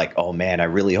spread and you're like, oh, man, I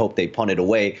really hope they punt it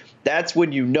away, that's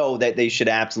when you know that they should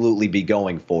absolutely be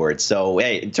going for it. So,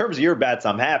 hey, in terms of your bets,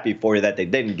 I'm happy for you that they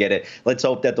didn't get it. Let's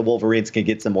hope that the Wolverines can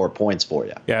get some more points for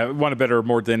you. Yeah, I want a better,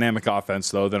 more dynamic offense,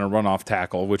 though, than a runoff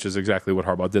tackle, which is exactly what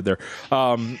Harbaugh did there.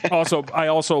 I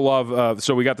also love,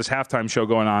 so we got this halftime show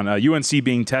going on. UNC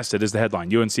being tested is the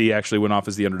headline. UNC actually went off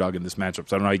as the underdog in this matchup,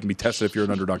 so I don't know how you can be tested if you're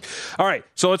an underdog. All right,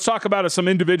 so let's talk about some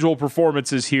individual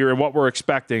performances here and what we're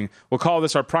expecting. We'll call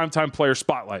this our primetime player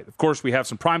spotlight. Of course, we have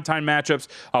some primetime matchups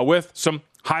with some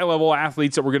high-level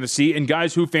athletes that we're going to see and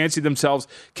guys who fancy themselves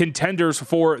contenders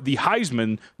for the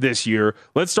Heisman this year.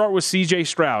 Let's start with C.J.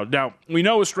 Stroud. Now, we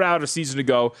know with Stroud a season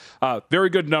ago, very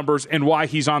good numbers and why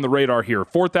he's on the radar here.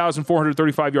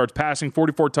 4,435 yards passing,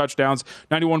 44 touchdowns,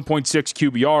 91.6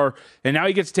 QBR, and now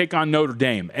he gets to take on Notre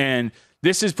Dame. And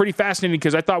this is pretty fascinating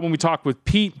because I thought when we talked with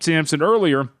Pete Sampson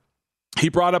earlier, he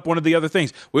brought up one of the other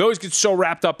things. We always get so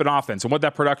wrapped up in offense and what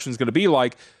that production is going to be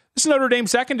like. This Notre Dame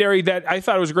secondary that I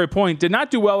thought was a great point did not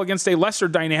do well against a lesser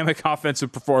dynamic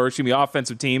offensive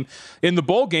team in the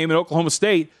bowl game in Oklahoma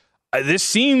State. This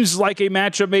seems like a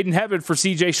matchup made in heaven for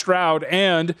C.J. Stroud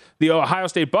and the Ohio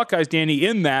State Buckeyes, Danny,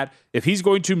 in that if he's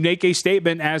going to make a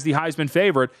statement as the Heisman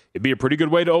favorite, it'd be a pretty good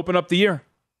way to open up the year.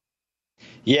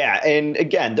 Yeah, and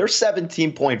again, they're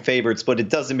 17-point favorites, but it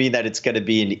doesn't mean that it's going to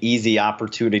be an easy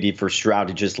opportunity for Stroud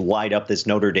to just light up this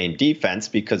Notre Dame defense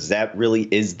because that really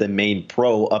is the main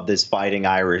pro of this Fighting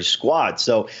Irish squad.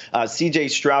 So C.J.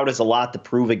 Stroud has a lot to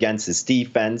prove against this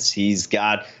defense. He's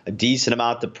got a decent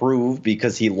amount to prove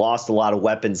because he lost a lot of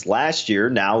weapons last year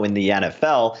now in the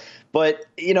NFL. But,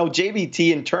 you know,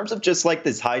 JVT, in terms of just like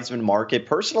this Heisman market,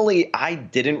 personally, I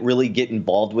didn't really get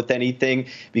involved with anything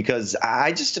because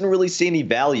I just didn't really see any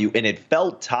value, and it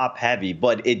felt top heavy.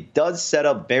 But it does set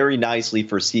up very nicely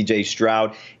for C.J.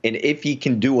 Stroud. And if he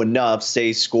can do enough,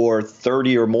 say score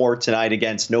 30 or more tonight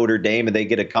against Notre Dame and they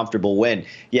get a comfortable win,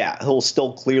 yeah, he'll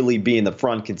still clearly be in the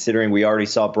front considering we already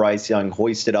saw Bryce Young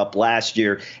hoisted up last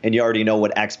year, and you already know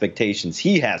what expectations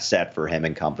he has set for him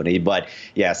and company. But,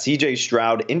 yeah, C.J.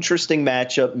 Stroud, interesting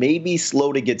matchup, maybe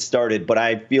slow to get started, but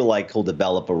I feel like he'll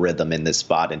develop a rhythm in this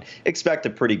spot and expect a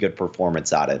pretty good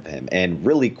performance out of him. And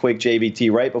really quick,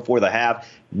 JVT, right before the half,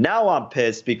 Now I'm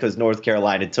pissed because North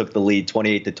Carolina took the lead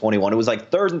 28-21. It was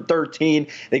like 3rd and 13.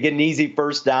 They get an easy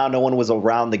first down. No one was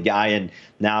around the guy, and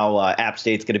now App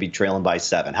State's going to be trailing by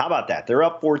 7. How about that? They're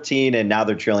up 14, and now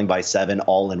they're trailing by 7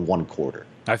 all in one quarter.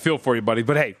 I feel for you, buddy.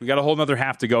 But, hey, we got a whole another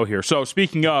half to go here. So,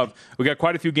 speaking of, we got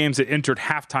quite a few games that entered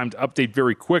halftime to update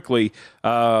very quickly.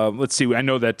 Let's see. I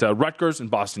know that Rutgers and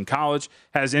Boston College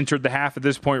has entered the half at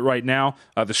this point right now.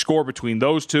 The score between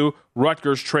those two,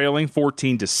 Rutgers trailing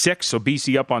 14-6. So,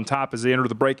 BC up on top as they enter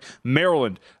the break.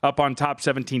 Maryland up on top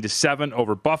 17-7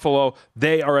 over Buffalo.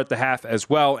 They are at the half as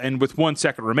well. And with 1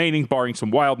 second remaining, barring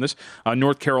some wildness,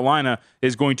 North Carolina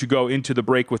is going to go into the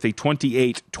break with a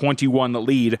 28-21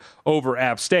 lead over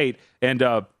App State. And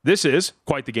this is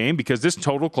quite the game because this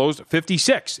total closed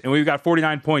 56, and we've got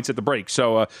 49 points at the break.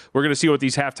 So we're going to see what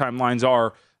these halftime lines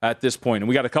are at this point. And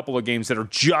we got a couple of games that are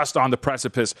just on the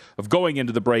precipice of going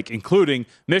into the break, including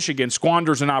Michigan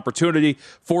squanders an opportunity,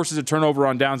 forces a turnover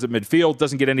on downs at midfield,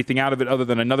 doesn't get anything out of it other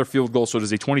than another field goal. So it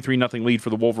is a 23-0 lead for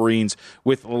the Wolverines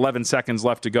with 11 seconds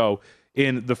left to go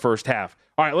in the first half.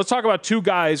 All right, let's talk about two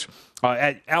guys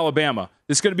at Alabama.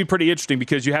 This is going to be pretty interesting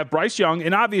because you have Bryce Young,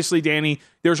 and obviously, Danny,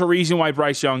 there's a reason why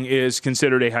Bryce Young is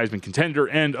considered a Heisman contender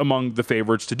and among the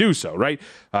favorites to do so, right?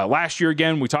 Last year,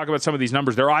 again, we talk about some of these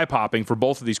numbers. They're eye-popping for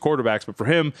both of these quarterbacks, but for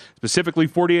him, specifically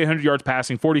 4,800 yards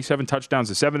passing, 47 touchdowns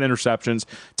and 7 interceptions.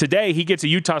 Today, he gets a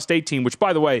Utah State team, which,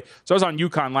 by the way, so I was on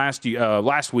UConn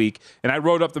last week, and I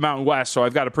wrote up the Mountain West, so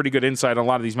I've got a pretty good insight on a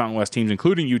lot of these Mountain West teams,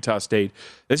 including Utah State.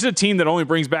 This is a team that only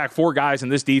brings back 4 guys in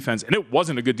this defense, and it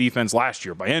wasn't a good defense last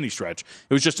year by any stretch.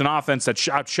 It was just an offense that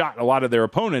shot a lot of their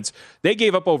opponents. They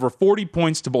gave up over 40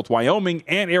 points to both Wyoming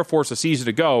and Air Force a season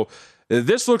ago.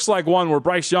 This looks like one where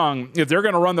Bryce Young, if they're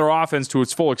going to run their offense to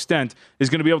its full extent, is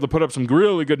going to be able to put up some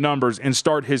really good numbers and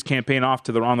start his campaign off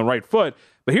on the right foot.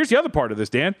 But here's the other part of this,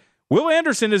 Dan. Will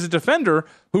Anderson is a defender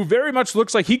who very much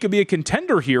looks like he could be a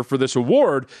contender here for this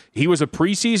award. He was a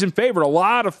preseason favorite. A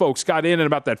lot of folks got in at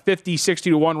about that 50,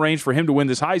 60-1 range for him to win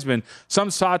this Heisman.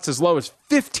 Some spots as low as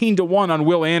 15-1 on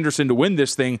Will Anderson to win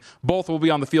this thing. Both will be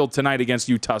on the field tonight against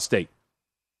Utah State.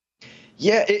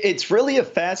 Yeah, it's really a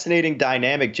fascinating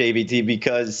dynamic, JVT,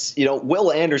 because,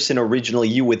 Will Anderson originally,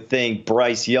 you would think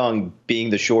Bryce Young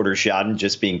being the shorter shot and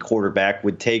just being quarterback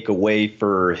would take away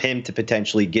for him to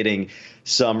potentially getting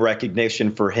some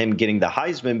recognition for him getting the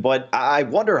Heisman. But I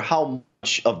wonder how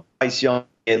much of Bryce Young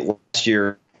last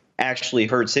year actually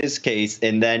hurts his case.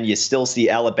 And then you still see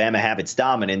Alabama have its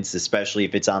dominance, especially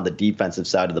if it's on the defensive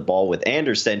side of the ball with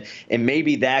Anderson. And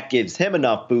maybe that gives him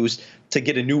enough boost to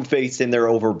get a new face in there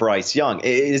over Bryce Young.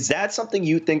 Is that something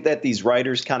you think that these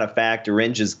writers kind of factor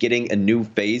in, just getting a new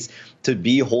face to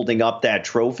be holding up that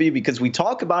trophy? Because we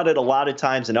talk about it a lot of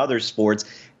times in other sports.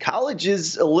 College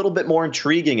is a little bit more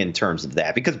intriguing in terms of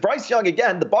that, because Bryce Young,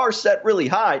 again, the bar's set really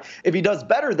high. If he does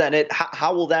better than it,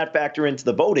 how will that factor into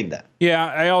the voting then? Yeah,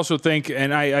 I also think,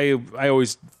 and I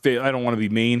always feel, I don't want to be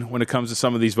mean when it comes to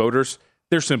some of these voters.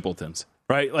 They're simpletons.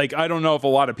 Right? Like, I don't know if a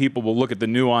lot of people will look at the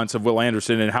nuance of Will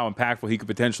Anderson and how impactful he could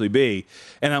potentially be.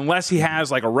 And unless he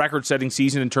has like a record-setting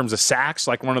season in terms of sacks,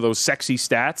 like one of those sexy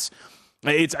stats,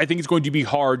 I think it's going to be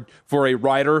hard for a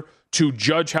writer to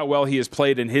judge how well he has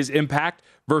played and his impact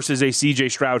versus a C.J.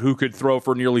 Stroud who could throw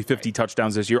for nearly 50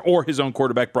 touchdowns this year, or his own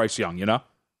quarterback, Bryce Young,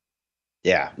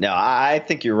 Yeah, no, I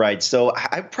think you're right. So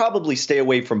I probably stay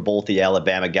away from both the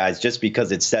Alabama guys just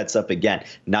because it sets up, again,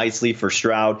 nicely for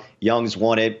Stroud. Young's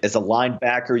won it. As a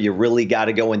linebacker, you really got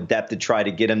to go in depth to try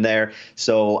to get him there.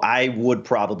 So I would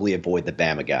probably avoid the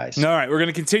Bama guys. All right, we're going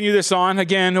to continue this on.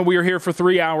 Again, we are here for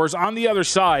 3 hours. On the other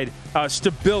side,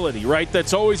 stability, right?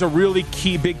 That's always a really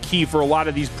big key for a lot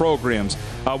of these programs.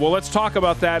 Well, let's talk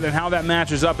about that and how that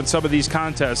matches up in some of these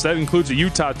contests. That includes a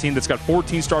Utah team that's got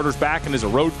 14 starters back and is a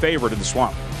road favorite in the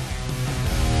Swamp.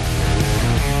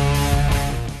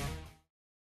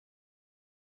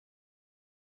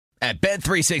 At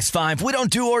Bet365, we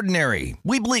don't do ordinary.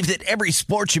 We believe that every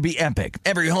sport should be epic.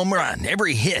 Every home run,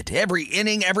 every hit, every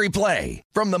inning, every play.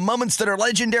 From the moments that are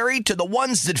legendary to the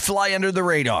ones that fly under the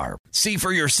radar. See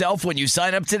for yourself when you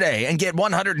sign up today and get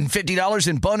 $150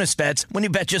 in bonus bets when you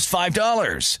bet just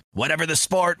 $5. Whatever the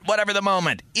sport, whatever the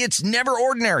moment, it's never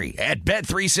ordinary at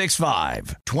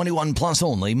Bet365. 21 plus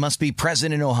only. Must be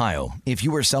present in Ohio. If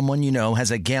you or someone you know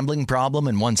has a gambling problem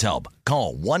and wants help,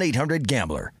 call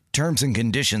 1-800-GAMBLER. Terms and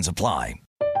conditions apply.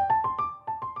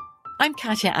 I'm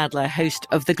Katya Adler, host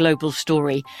of The Global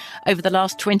Story. Over the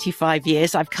last 25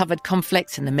 years, I've covered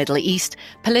conflicts in the Middle East,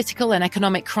 political and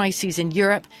economic crises in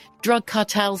Europe, drug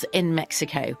cartels in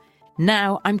Mexico.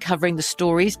 Now I'm covering the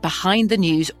stories behind the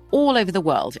news all over the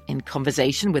world in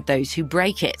conversation with those who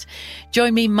break it.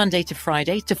 Join me Monday to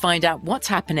Friday to find out what's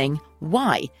happening,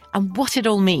 why, and what it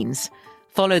all means.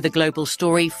 Follow The Global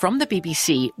Story from the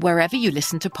BBC wherever you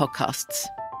listen to podcasts.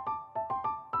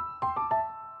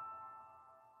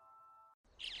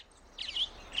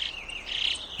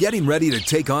 Getting ready to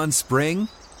take on spring?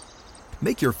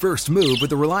 Make your first move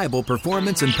with the reliable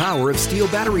performance and power of Steel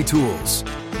battery tools.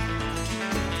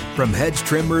 From hedge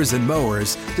trimmers and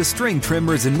mowers to string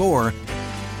trimmers and more,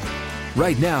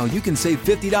 right now you can save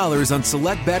 $50 on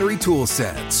select battery tool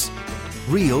sets.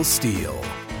 Real Steel.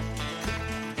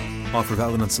 Offer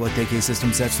valid on select AK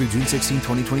system sets through June 16,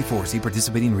 2024. See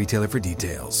participating retailer for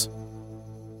details.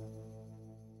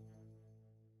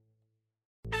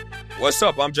 What's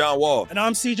up? I'm John Wall. And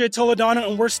I'm CJ Toledano,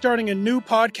 and we're starting a new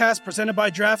podcast presented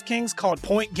by DraftKings called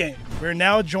Point Game. We're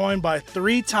now joined by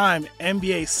three-time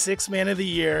NBA Sixth Man of the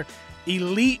Year,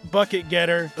 elite bucket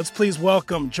getter. Let's please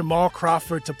welcome Jamal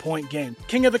Crawford to Point Game.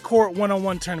 King of the Court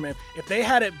one-on-one tournament. If they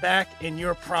had it back in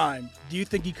your prime, do you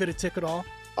think you could have took it all?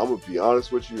 I'm going to be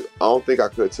honest with you. I don't think I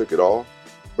could have took it all,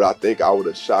 but I think I would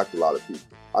have shocked a lot of people.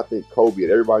 I think Kobe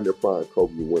and everybody in their prime,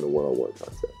 Kobe would win a one-on-one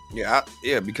contest. Yeah,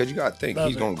 because you got to think,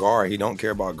 he's going to guard. He don't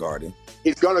care about guarding.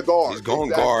 He's going to guard. He's going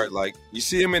to guard. Like, you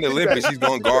see him in the Olympics, he's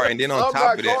going to guard. And then on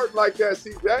top of that. Like that,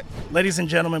 see that? Ladies and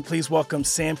gentlemen, please welcome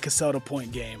Sam Cassell to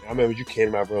Point Game. I remember you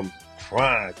came out from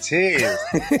crying, tears.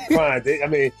 I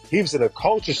mean, he was in a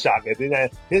culture shock. And then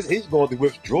he's going through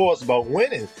withdrawals about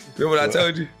winning. Remember what I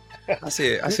told you? I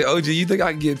said, OG, you think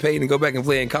I can get paid and go back and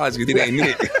play in college because it ain't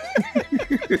it?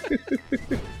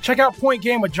 Check out Point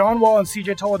Game with John Wall and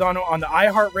CJ Toledano on the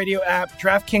iHeartRadio app,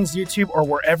 DraftKings YouTube, or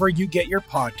wherever you get your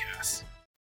podcasts.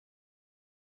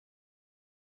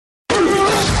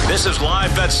 This is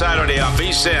Live Bet Saturday on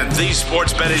VSiN, the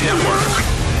Sports Betting Network.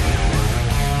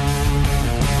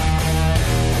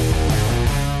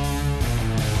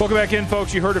 Welcome back in,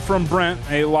 folks. You heard it from Brent,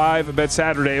 a Live Bet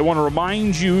Saturday. I want to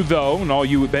remind you, though, and all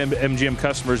you MGM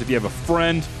customers, if you have a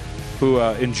friend who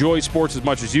enjoys sports as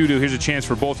much as you do, here's a chance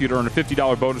for both of you to earn a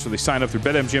 $50 bonus when they sign up through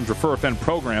BetMGM's Refer a Friend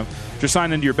program. Just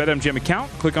sign into your BetMGM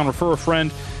account, click on Refer a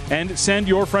Friend, and send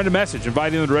your friend a message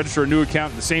inviting them to register a new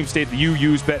account in the same state that you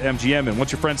use BetMGM. And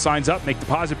once your friend signs up, make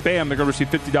deposit, bam, they're going to receive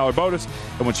 $50 bonus.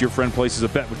 And once your friend places a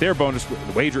bet with their bonus, the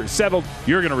wager is settled,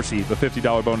 you're going to receive a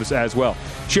 $50 bonus as well.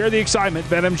 Share the excitement.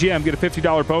 BetMGM, get a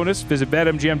 $50 bonus. Visit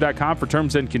BetMGM.com for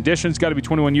terms and conditions. Got to be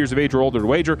 21 years of age or older to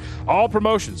wager. All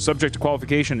promotions subject to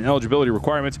qualification and eligibility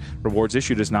requirements. Rewards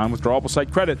issued as non-withdrawable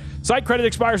site credit. Site credit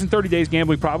expires in 30 days.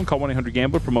 Gambling problem? Call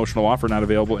 1-800-GAMBLER. Promotional offer not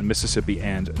available in Mississippi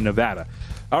and Nevada.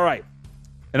 All right.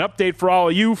 An update for all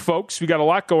of you folks. We got a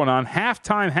lot going on.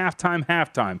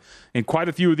 Halftime. In quite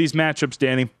a few of these matchups,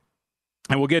 Danny.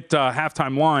 And we'll get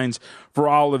halftime lines for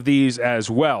all of these as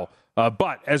well.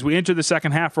 But as we enter the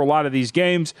second half for a lot of these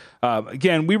games,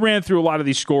 again, we ran through a lot of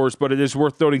these scores, but it is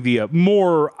worth noting the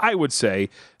more, I would say,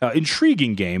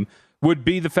 intriguing game would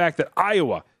be the fact that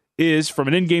Iowa is, from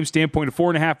an in-game standpoint, a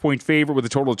 4.5-point favorite with a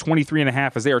total of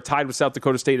 23.5 as they are tied with South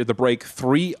Dakota State at the break,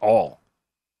 3-all.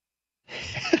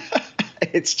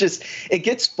 It's just, it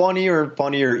gets funnier and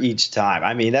funnier each time.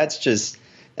 I mean, that's just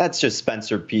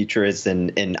Spencer Petras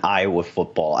in Iowa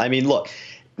football. I mean, look,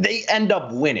 they end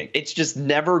up winning. It's just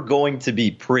never going to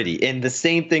be pretty. And the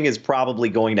same thing is probably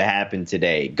going to happen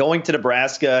today. Going to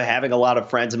Nebraska, having a lot of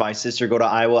friends and my sister go to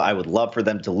Iowa, I would love for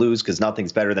them to lose because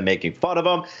nothing's better than making fun of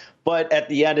them. But at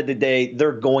the end of the day,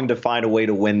 they're going to find a way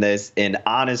to win this. And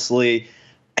honestly,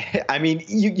 I mean,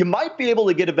 you might be able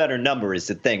to get a better number is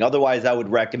the thing. Otherwise, I would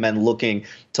recommend looking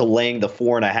to laying the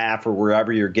 4.5 or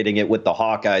wherever you're getting it with the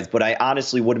Hawkeyes. But I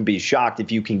honestly wouldn't be shocked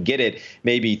if you can get it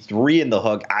maybe 3 in the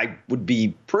hook. I would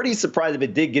be pretty surprised if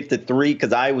it did get to 3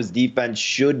 because Iowa's defense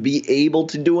should be able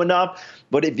to do enough.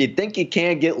 But if you think it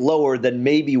can get lower, then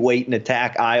maybe wait and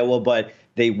attack Iowa. But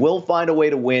they will find a way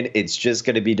to win. It's just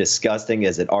going to be disgusting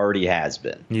as it already has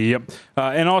been. Yep.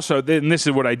 And also, and this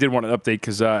is what I did want to update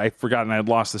because I forgot and I had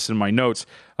lost this in my notes.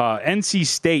 NC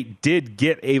State did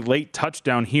get a late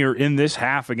touchdown here in this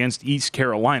half against East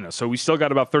Carolina. So we still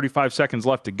got about 35 seconds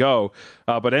left to go.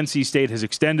 But NC State has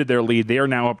extended their lead. They are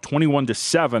now up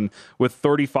 21-7 with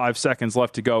 35 seconds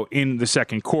left to go in the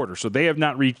second quarter. So they have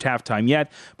not reached halftime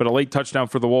yet, but a late touchdown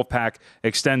for the Wolfpack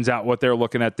extends out what they're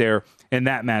looking at there in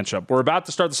that matchup. We're about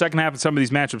to start the second half in some of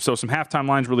these matchups, so some halftime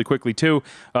lines really quickly too.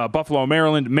 Buffalo,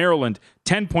 Maryland,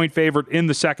 10-point favorite in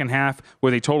the second half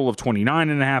with a total of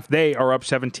 29.5. They are up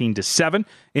 17-7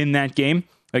 in that game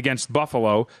against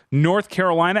Buffalo. North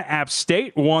Carolina, App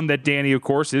State, one that Danny, of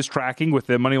course, is tracking with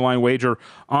the moneyline wager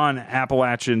on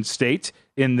Appalachian State,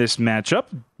 in this matchup.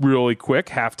 Really quick,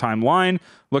 halftime line.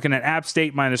 Looking at App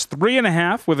State minus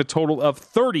 3.5 with a total of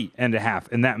 30.5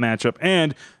 in that matchup.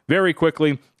 And very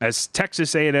quickly, as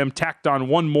Texas A&M tacked on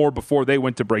one more before they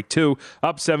went to break 2,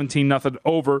 up 17-0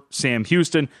 over Sam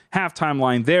Houston. Halftime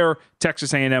line there,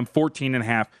 Texas A&M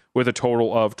 14.5 with a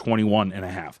total of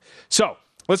 21.5. So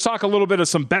let's talk a little bit of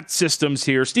some bet systems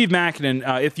here. Steve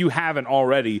Makinen, if you haven't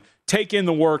already, take in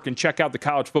the work and check out the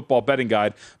College Football Betting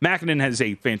Guide. Makinen has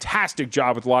a fantastic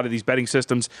job with a lot of these betting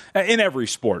systems in every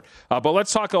sport. But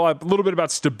let's talk a little bit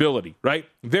about stability, right?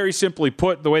 Very simply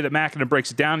put, the way that Makinen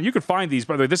breaks it down. You can find these,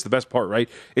 by the way, this is the best part, right?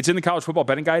 It's in the College Football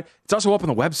Betting Guide. It's also up on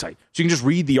the website. So you can just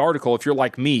read the article if you're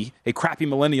like me, a crappy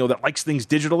millennial that likes things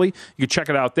digitally. You can check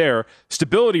it out there.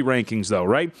 Stability rankings, though,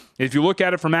 right? If you look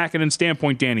at it from Makinen's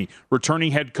standpoint, Danny,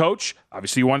 returning head coach,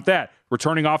 obviously you want that.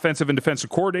 Returning offensive and defensive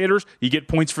coordinators, you get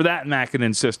points for that in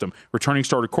Makinen's system. Returning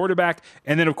starter quarterback,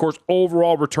 and then, of course,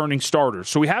 overall returning starters.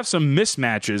 So we have some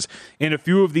mismatches in a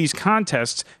few of these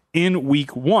contests in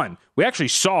week 1. We actually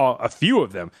saw a few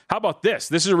of them. How about this?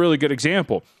 This is a really good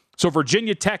example. So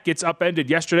Virginia Tech gets upended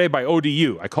yesterday by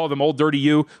ODU. I call them Old Dirty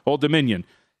U, Old Dominion.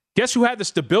 Guess who had the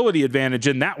stability advantage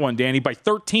in that one, Danny, by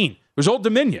 13? It was Old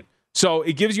Dominion. So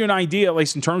it gives you an idea, at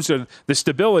least in terms of the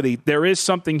stability. There is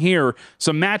something here.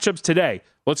 Some matchups today.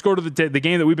 Let's go to the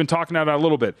game that we've been talking about a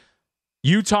little bit.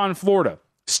 Utah and Florida.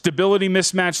 Stability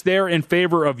mismatch there in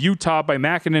favor of Utah by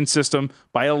Makinen's system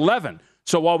by 11.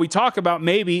 So while we talk about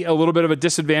maybe a little bit of a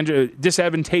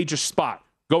disadvantageous spot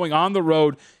going on the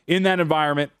road in that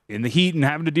environment, in the heat and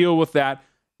having to deal with that,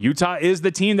 Utah is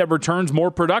the team that returns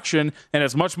more production and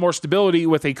has much more stability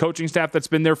with a coaching staff that's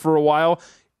been there for a while.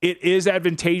 It is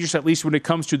advantageous, at least when it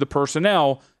comes to the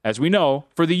personnel, as we know,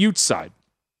 for the Utes side.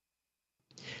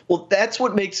 Well, that's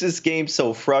what makes this game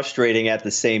so frustrating at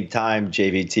the same time,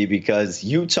 JVT, because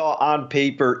Utah on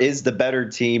paper is the better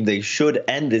team. They should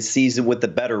end this season with a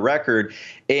better record.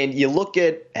 And you look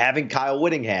at having Kyle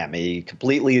Whittingham, a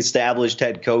completely established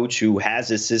head coach who has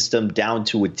a system down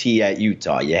to a T at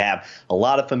Utah. You have a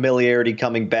lot of familiarity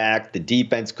coming back. The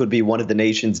defense could be one of the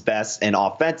nation's best. And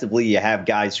offensively, you have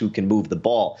guys who can move the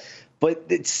ball. But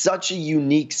it's such a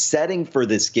unique setting for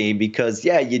this game because,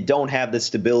 yeah, you don't have the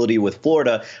stability with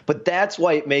Florida, but that's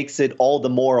why it makes it all the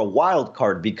more a wild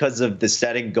card because of the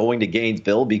setting going to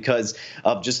Gainesville, because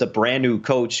of just a brand new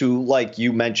coach who, like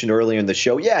you mentioned earlier in the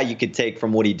show, yeah, you could take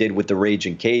from what he did with the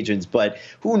Raging Cajuns, but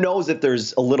who knows if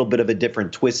there's a little bit of a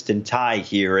different twist and tie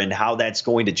here and how that's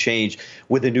going to change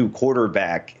with a new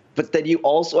quarterback. But then you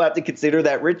also have to consider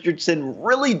that Richardson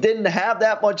really didn't have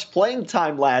that much playing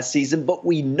time last season, but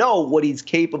we know what he's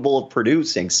capable of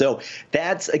producing. So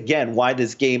that's, again, why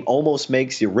this game almost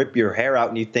makes you rip your hair out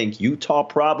and you think Utah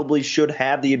probably should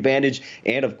have the advantage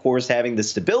and, of course, having the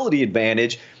stability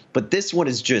advantage. But this one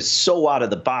is just so out of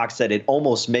the box that it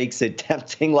almost makes it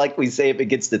tempting, like we say, if it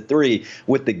gets to 3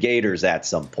 with the Gators at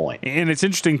some point. And it's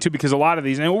interesting, too, because a lot of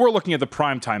these, and we're looking at the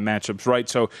primetime matchups, right?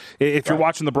 So if you're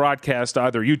watching the broadcast,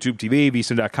 either YouTube TV,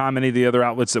 VSiN.com, any of the other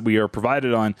outlets that we are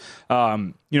provided on,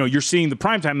 you're seeing the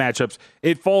primetime matchups.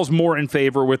 It falls more in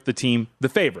favor with the team, the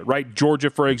favorite, right? Georgia,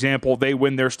 for example, they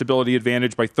win their stability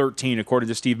advantage by 13, according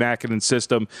to Steve Makinen's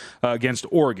system, against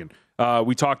Oregon.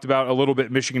 We talked about a little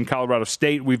bit Michigan, Colorado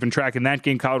State. We've been tracking that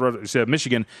game.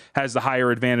 Michigan has the higher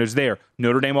advantage there.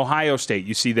 Notre Dame, Ohio State.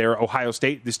 You see there, Ohio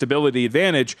State, the stability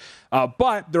advantage.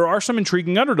 But there are some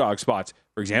intriguing underdog spots.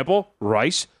 For example,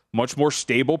 Rice, much more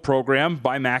stable program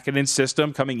by Makinen's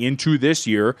system coming into this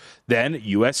year than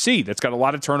USC. That's got a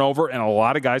lot of turnover and a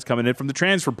lot of guys coming in from the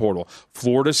transfer portal.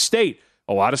 Florida State,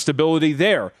 a lot of stability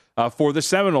there. For the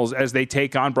Seminoles as they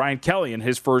take on Brian Kelly in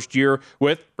his first year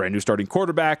with brand new starting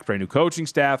quarterback, brand new coaching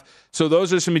staff. So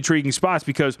those are some intriguing spots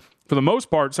because for the most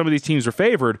part, some of these teams are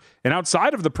favored. And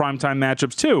outside of the primetime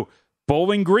matchups too,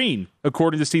 Bowling Green,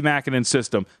 according to Steve Makinen's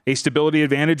system, a stability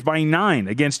advantage by 9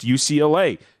 against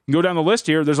UCLA. You can go down the list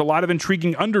here. There's a lot of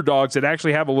intriguing underdogs that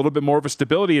actually have a little bit more of a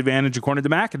stability advantage, according to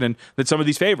Makinen, than some of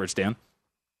these favorites, Dan.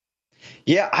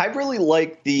 Yeah, I really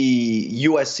like the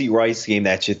USC Rice game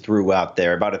that you threw out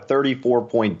there. About a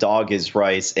 34-point dog is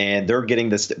Rice, and they're getting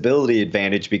the stability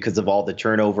advantage because of all the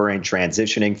turnover and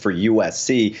transitioning for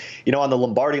USC. You know, on the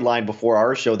Lombardi line before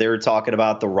our show, they were talking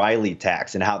about the Riley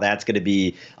tax and how that's going to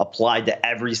be applied to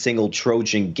every single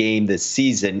Trojan game this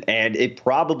season, and it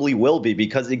probably will be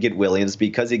because you get Williams,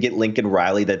 because you get Lincoln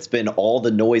Riley. That's been all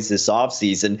the noise this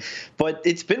offseason. But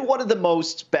it's been one of the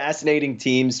most fascinating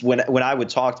teams when I would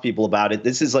talk to people about it.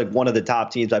 This is like one of the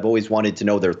top teams I've always wanted to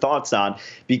know their thoughts on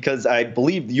because I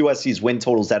believe USC's win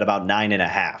total is at about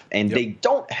 9.5. And they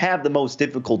don't have the most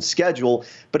difficult schedule.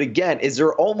 But again, is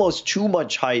there almost too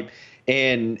much hype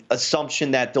an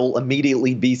assumption that they'll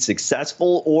immediately be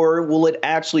successful, or will it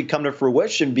actually come to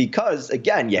fruition? Because,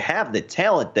 again, you have the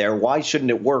talent there. Why shouldn't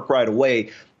it work right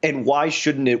away? And why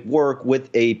shouldn't it work with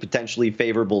a potentially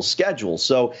favorable schedule?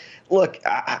 So, look,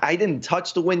 I didn't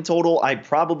touch the win total. I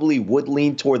probably would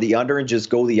lean toward the under and just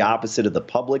go the opposite of the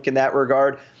public in that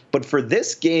regard. But for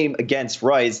this game against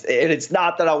Rice, and it's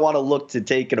not that I want to look to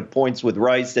taking the points with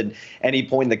Rice at any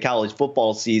point in the college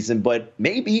football season, but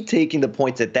maybe taking the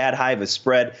points at that high of a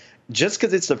spread just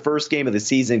because it's the first game of the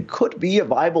season could be a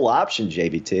viable option,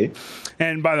 JVT.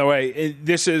 And by the way,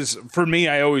 this is, for me,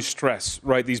 I always stress,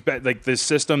 right, this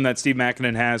system that Steve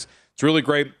Makinen has. It's really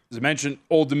great. As I mentioned,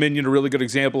 Old Dominion, a really good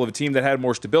example of a team that had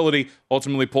more stability,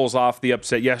 ultimately pulls off the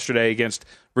upset yesterday against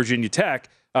Virginia Tech.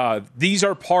 These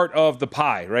are part of the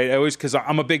pie, right? I always, because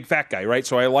I'm a big fat guy, right?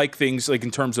 So I like things like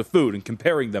in terms of food and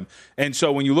comparing them. And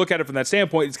so when you look at it from that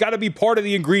standpoint, it's got to be part of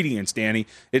the ingredients, Danny.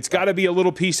 It's got to be a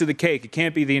little piece of the cake. It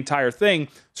can't be the entire thing.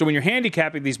 So when you're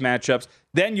handicapping these matchups,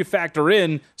 then you factor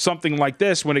in something like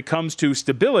this when it comes to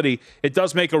stability. It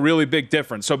does make a really big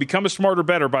difference. So become a smarter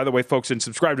better, by the way, folks, and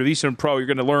subscribe to VSiN Pro. You're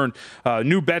going to learn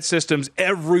new bet systems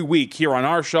every week here on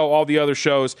our show, all the other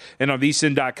shows, and on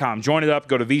VSiN.com. Join it up.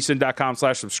 Go to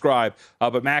VSiN.com/subscribe.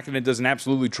 But Makinen does an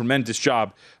absolutely tremendous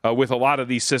job with a lot of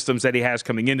these systems that he has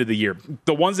coming into the year.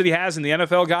 The ones that he has in the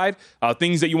NFL guide,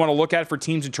 things that you want to look at for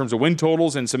teams in terms of win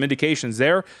totals and some indications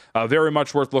there, very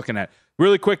much worth looking at.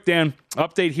 Really quick, Dan,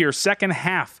 update here. Second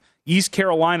half, East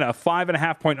Carolina, a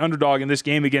 5.5-point underdog in this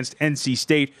game against NC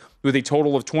State with a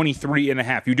total of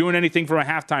 23.5. You doing anything from a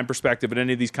halftime perspective in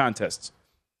any of these contests?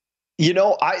 You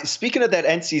know, speaking of that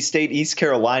NC State-East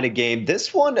Carolina game,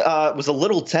 this one was a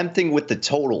little tempting with the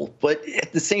total. But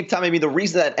at the same time, I mean, the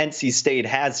reason that NC State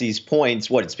has these points,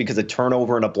 it's because of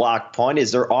turnover and a blocked punt?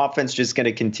 Is their offense just going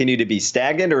to continue to be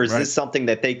stagnant? Or is this something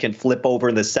that they can flip over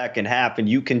in the second half and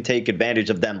you can take advantage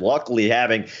of them? Luckily,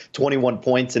 having 21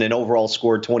 points and an overall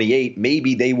score of 28,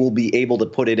 maybe they will be able to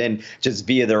put it in just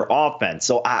via their offense.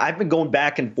 So I've been going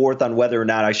back and forth on whether or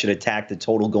not I should attack the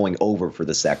total going over for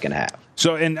the second half.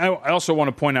 So, and I also want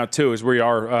to point out, too, as we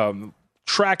are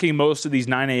tracking most of these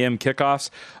 9 a.m. kickoffs,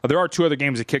 there are two other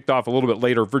games that kicked off a little bit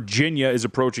later. Virginia is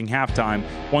approaching halftime.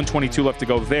 1:22 left to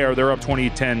go there. They're up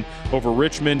 20-10 over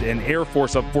Richmond, and Air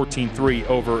Force up 14-3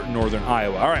 over Northern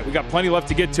Iowa. All right, we got plenty left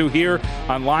to get to here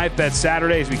on Live Bet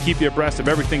Saturday as we keep you abreast of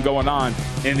everything going on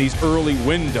in these early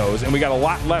windows. And we got a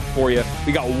lot left for you.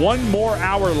 We got one more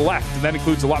hour left, and that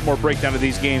includes a lot more breakdown of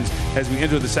these games as we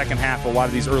enter the second half of a lot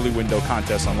of these early window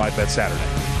contests on Live Bet Saturday.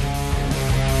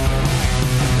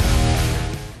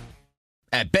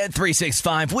 At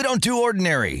Bet365, we don't do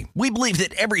ordinary. We believe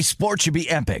that every sport should be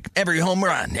epic. Every home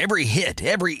run, every hit,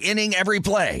 every inning, every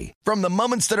play. From the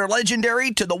moments that are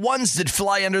legendary to the ones that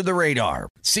fly under the radar.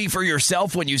 See for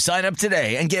yourself when you sign up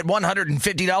today and get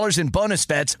 $150 in bonus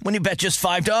bets when you bet just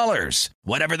 $5.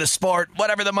 Whatever the sport,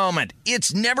 whatever the moment,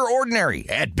 it's never ordinary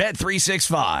at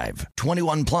Bet365.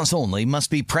 21 plus only. Must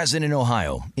be present in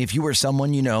Ohio. If you or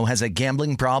someone you know has a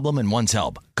gambling problem and wants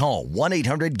help, call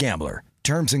 1-800-GAMBLER.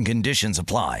 Terms and conditions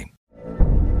apply.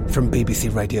 From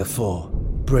BBC Radio 4,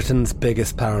 Britain's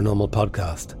biggest paranormal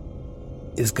podcast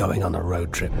is going on a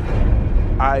road trip.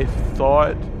 I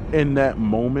thought in that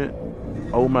moment,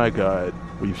 oh my God,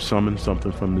 we've summoned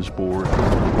something from this board.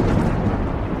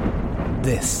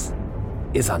 This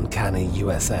is Uncanny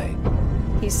USA.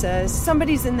 He says,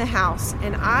 somebody's in the house,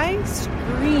 and I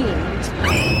screamed.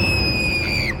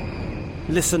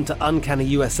 Listen to Uncanny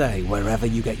USA wherever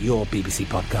you get your BBC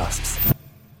podcasts,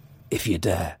 if you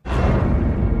dare.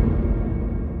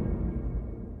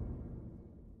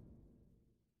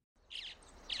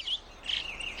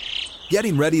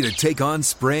 Getting ready to take on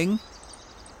spring?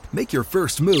 Make your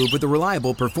first move with the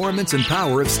reliable performance and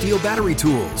power of Steel battery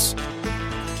tools.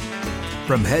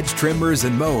 From hedge trimmers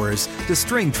and mowers to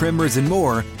string trimmers and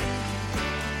more,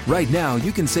 right now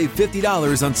you can save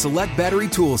 $50 on select battery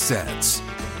tool sets.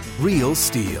 Real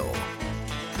Steel.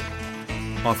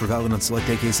 Offer valid on select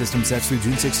AK system sets through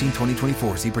June 16,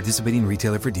 2024. See participating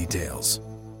retailer for details.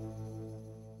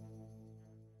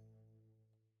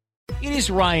 It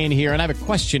is Ryan here, and I have a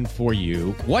question for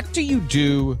you. What do you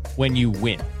do when you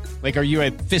win? Like, are you a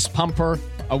fist pumper,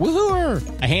 a woo-hooer,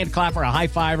 a hand clapper, a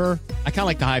high-fiver? I kind of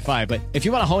like the high-five, but if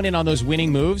you want to hone in on those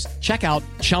winning moves, check out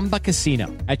Chumba Casino.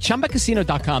 At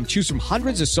ChumbaCasino.com, choose from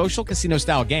hundreds of social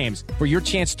casino-style games for your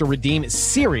chance to redeem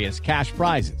serious cash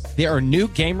prizes. There are new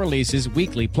game releases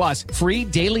weekly, plus free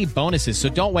daily bonuses, so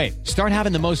don't wait. Start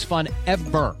having the most fun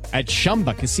ever at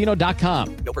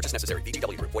ChumbaCasino.com. No purchase necessary.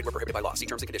 VGW. Void where prohibited by law. See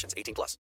terms and conditions. 18+.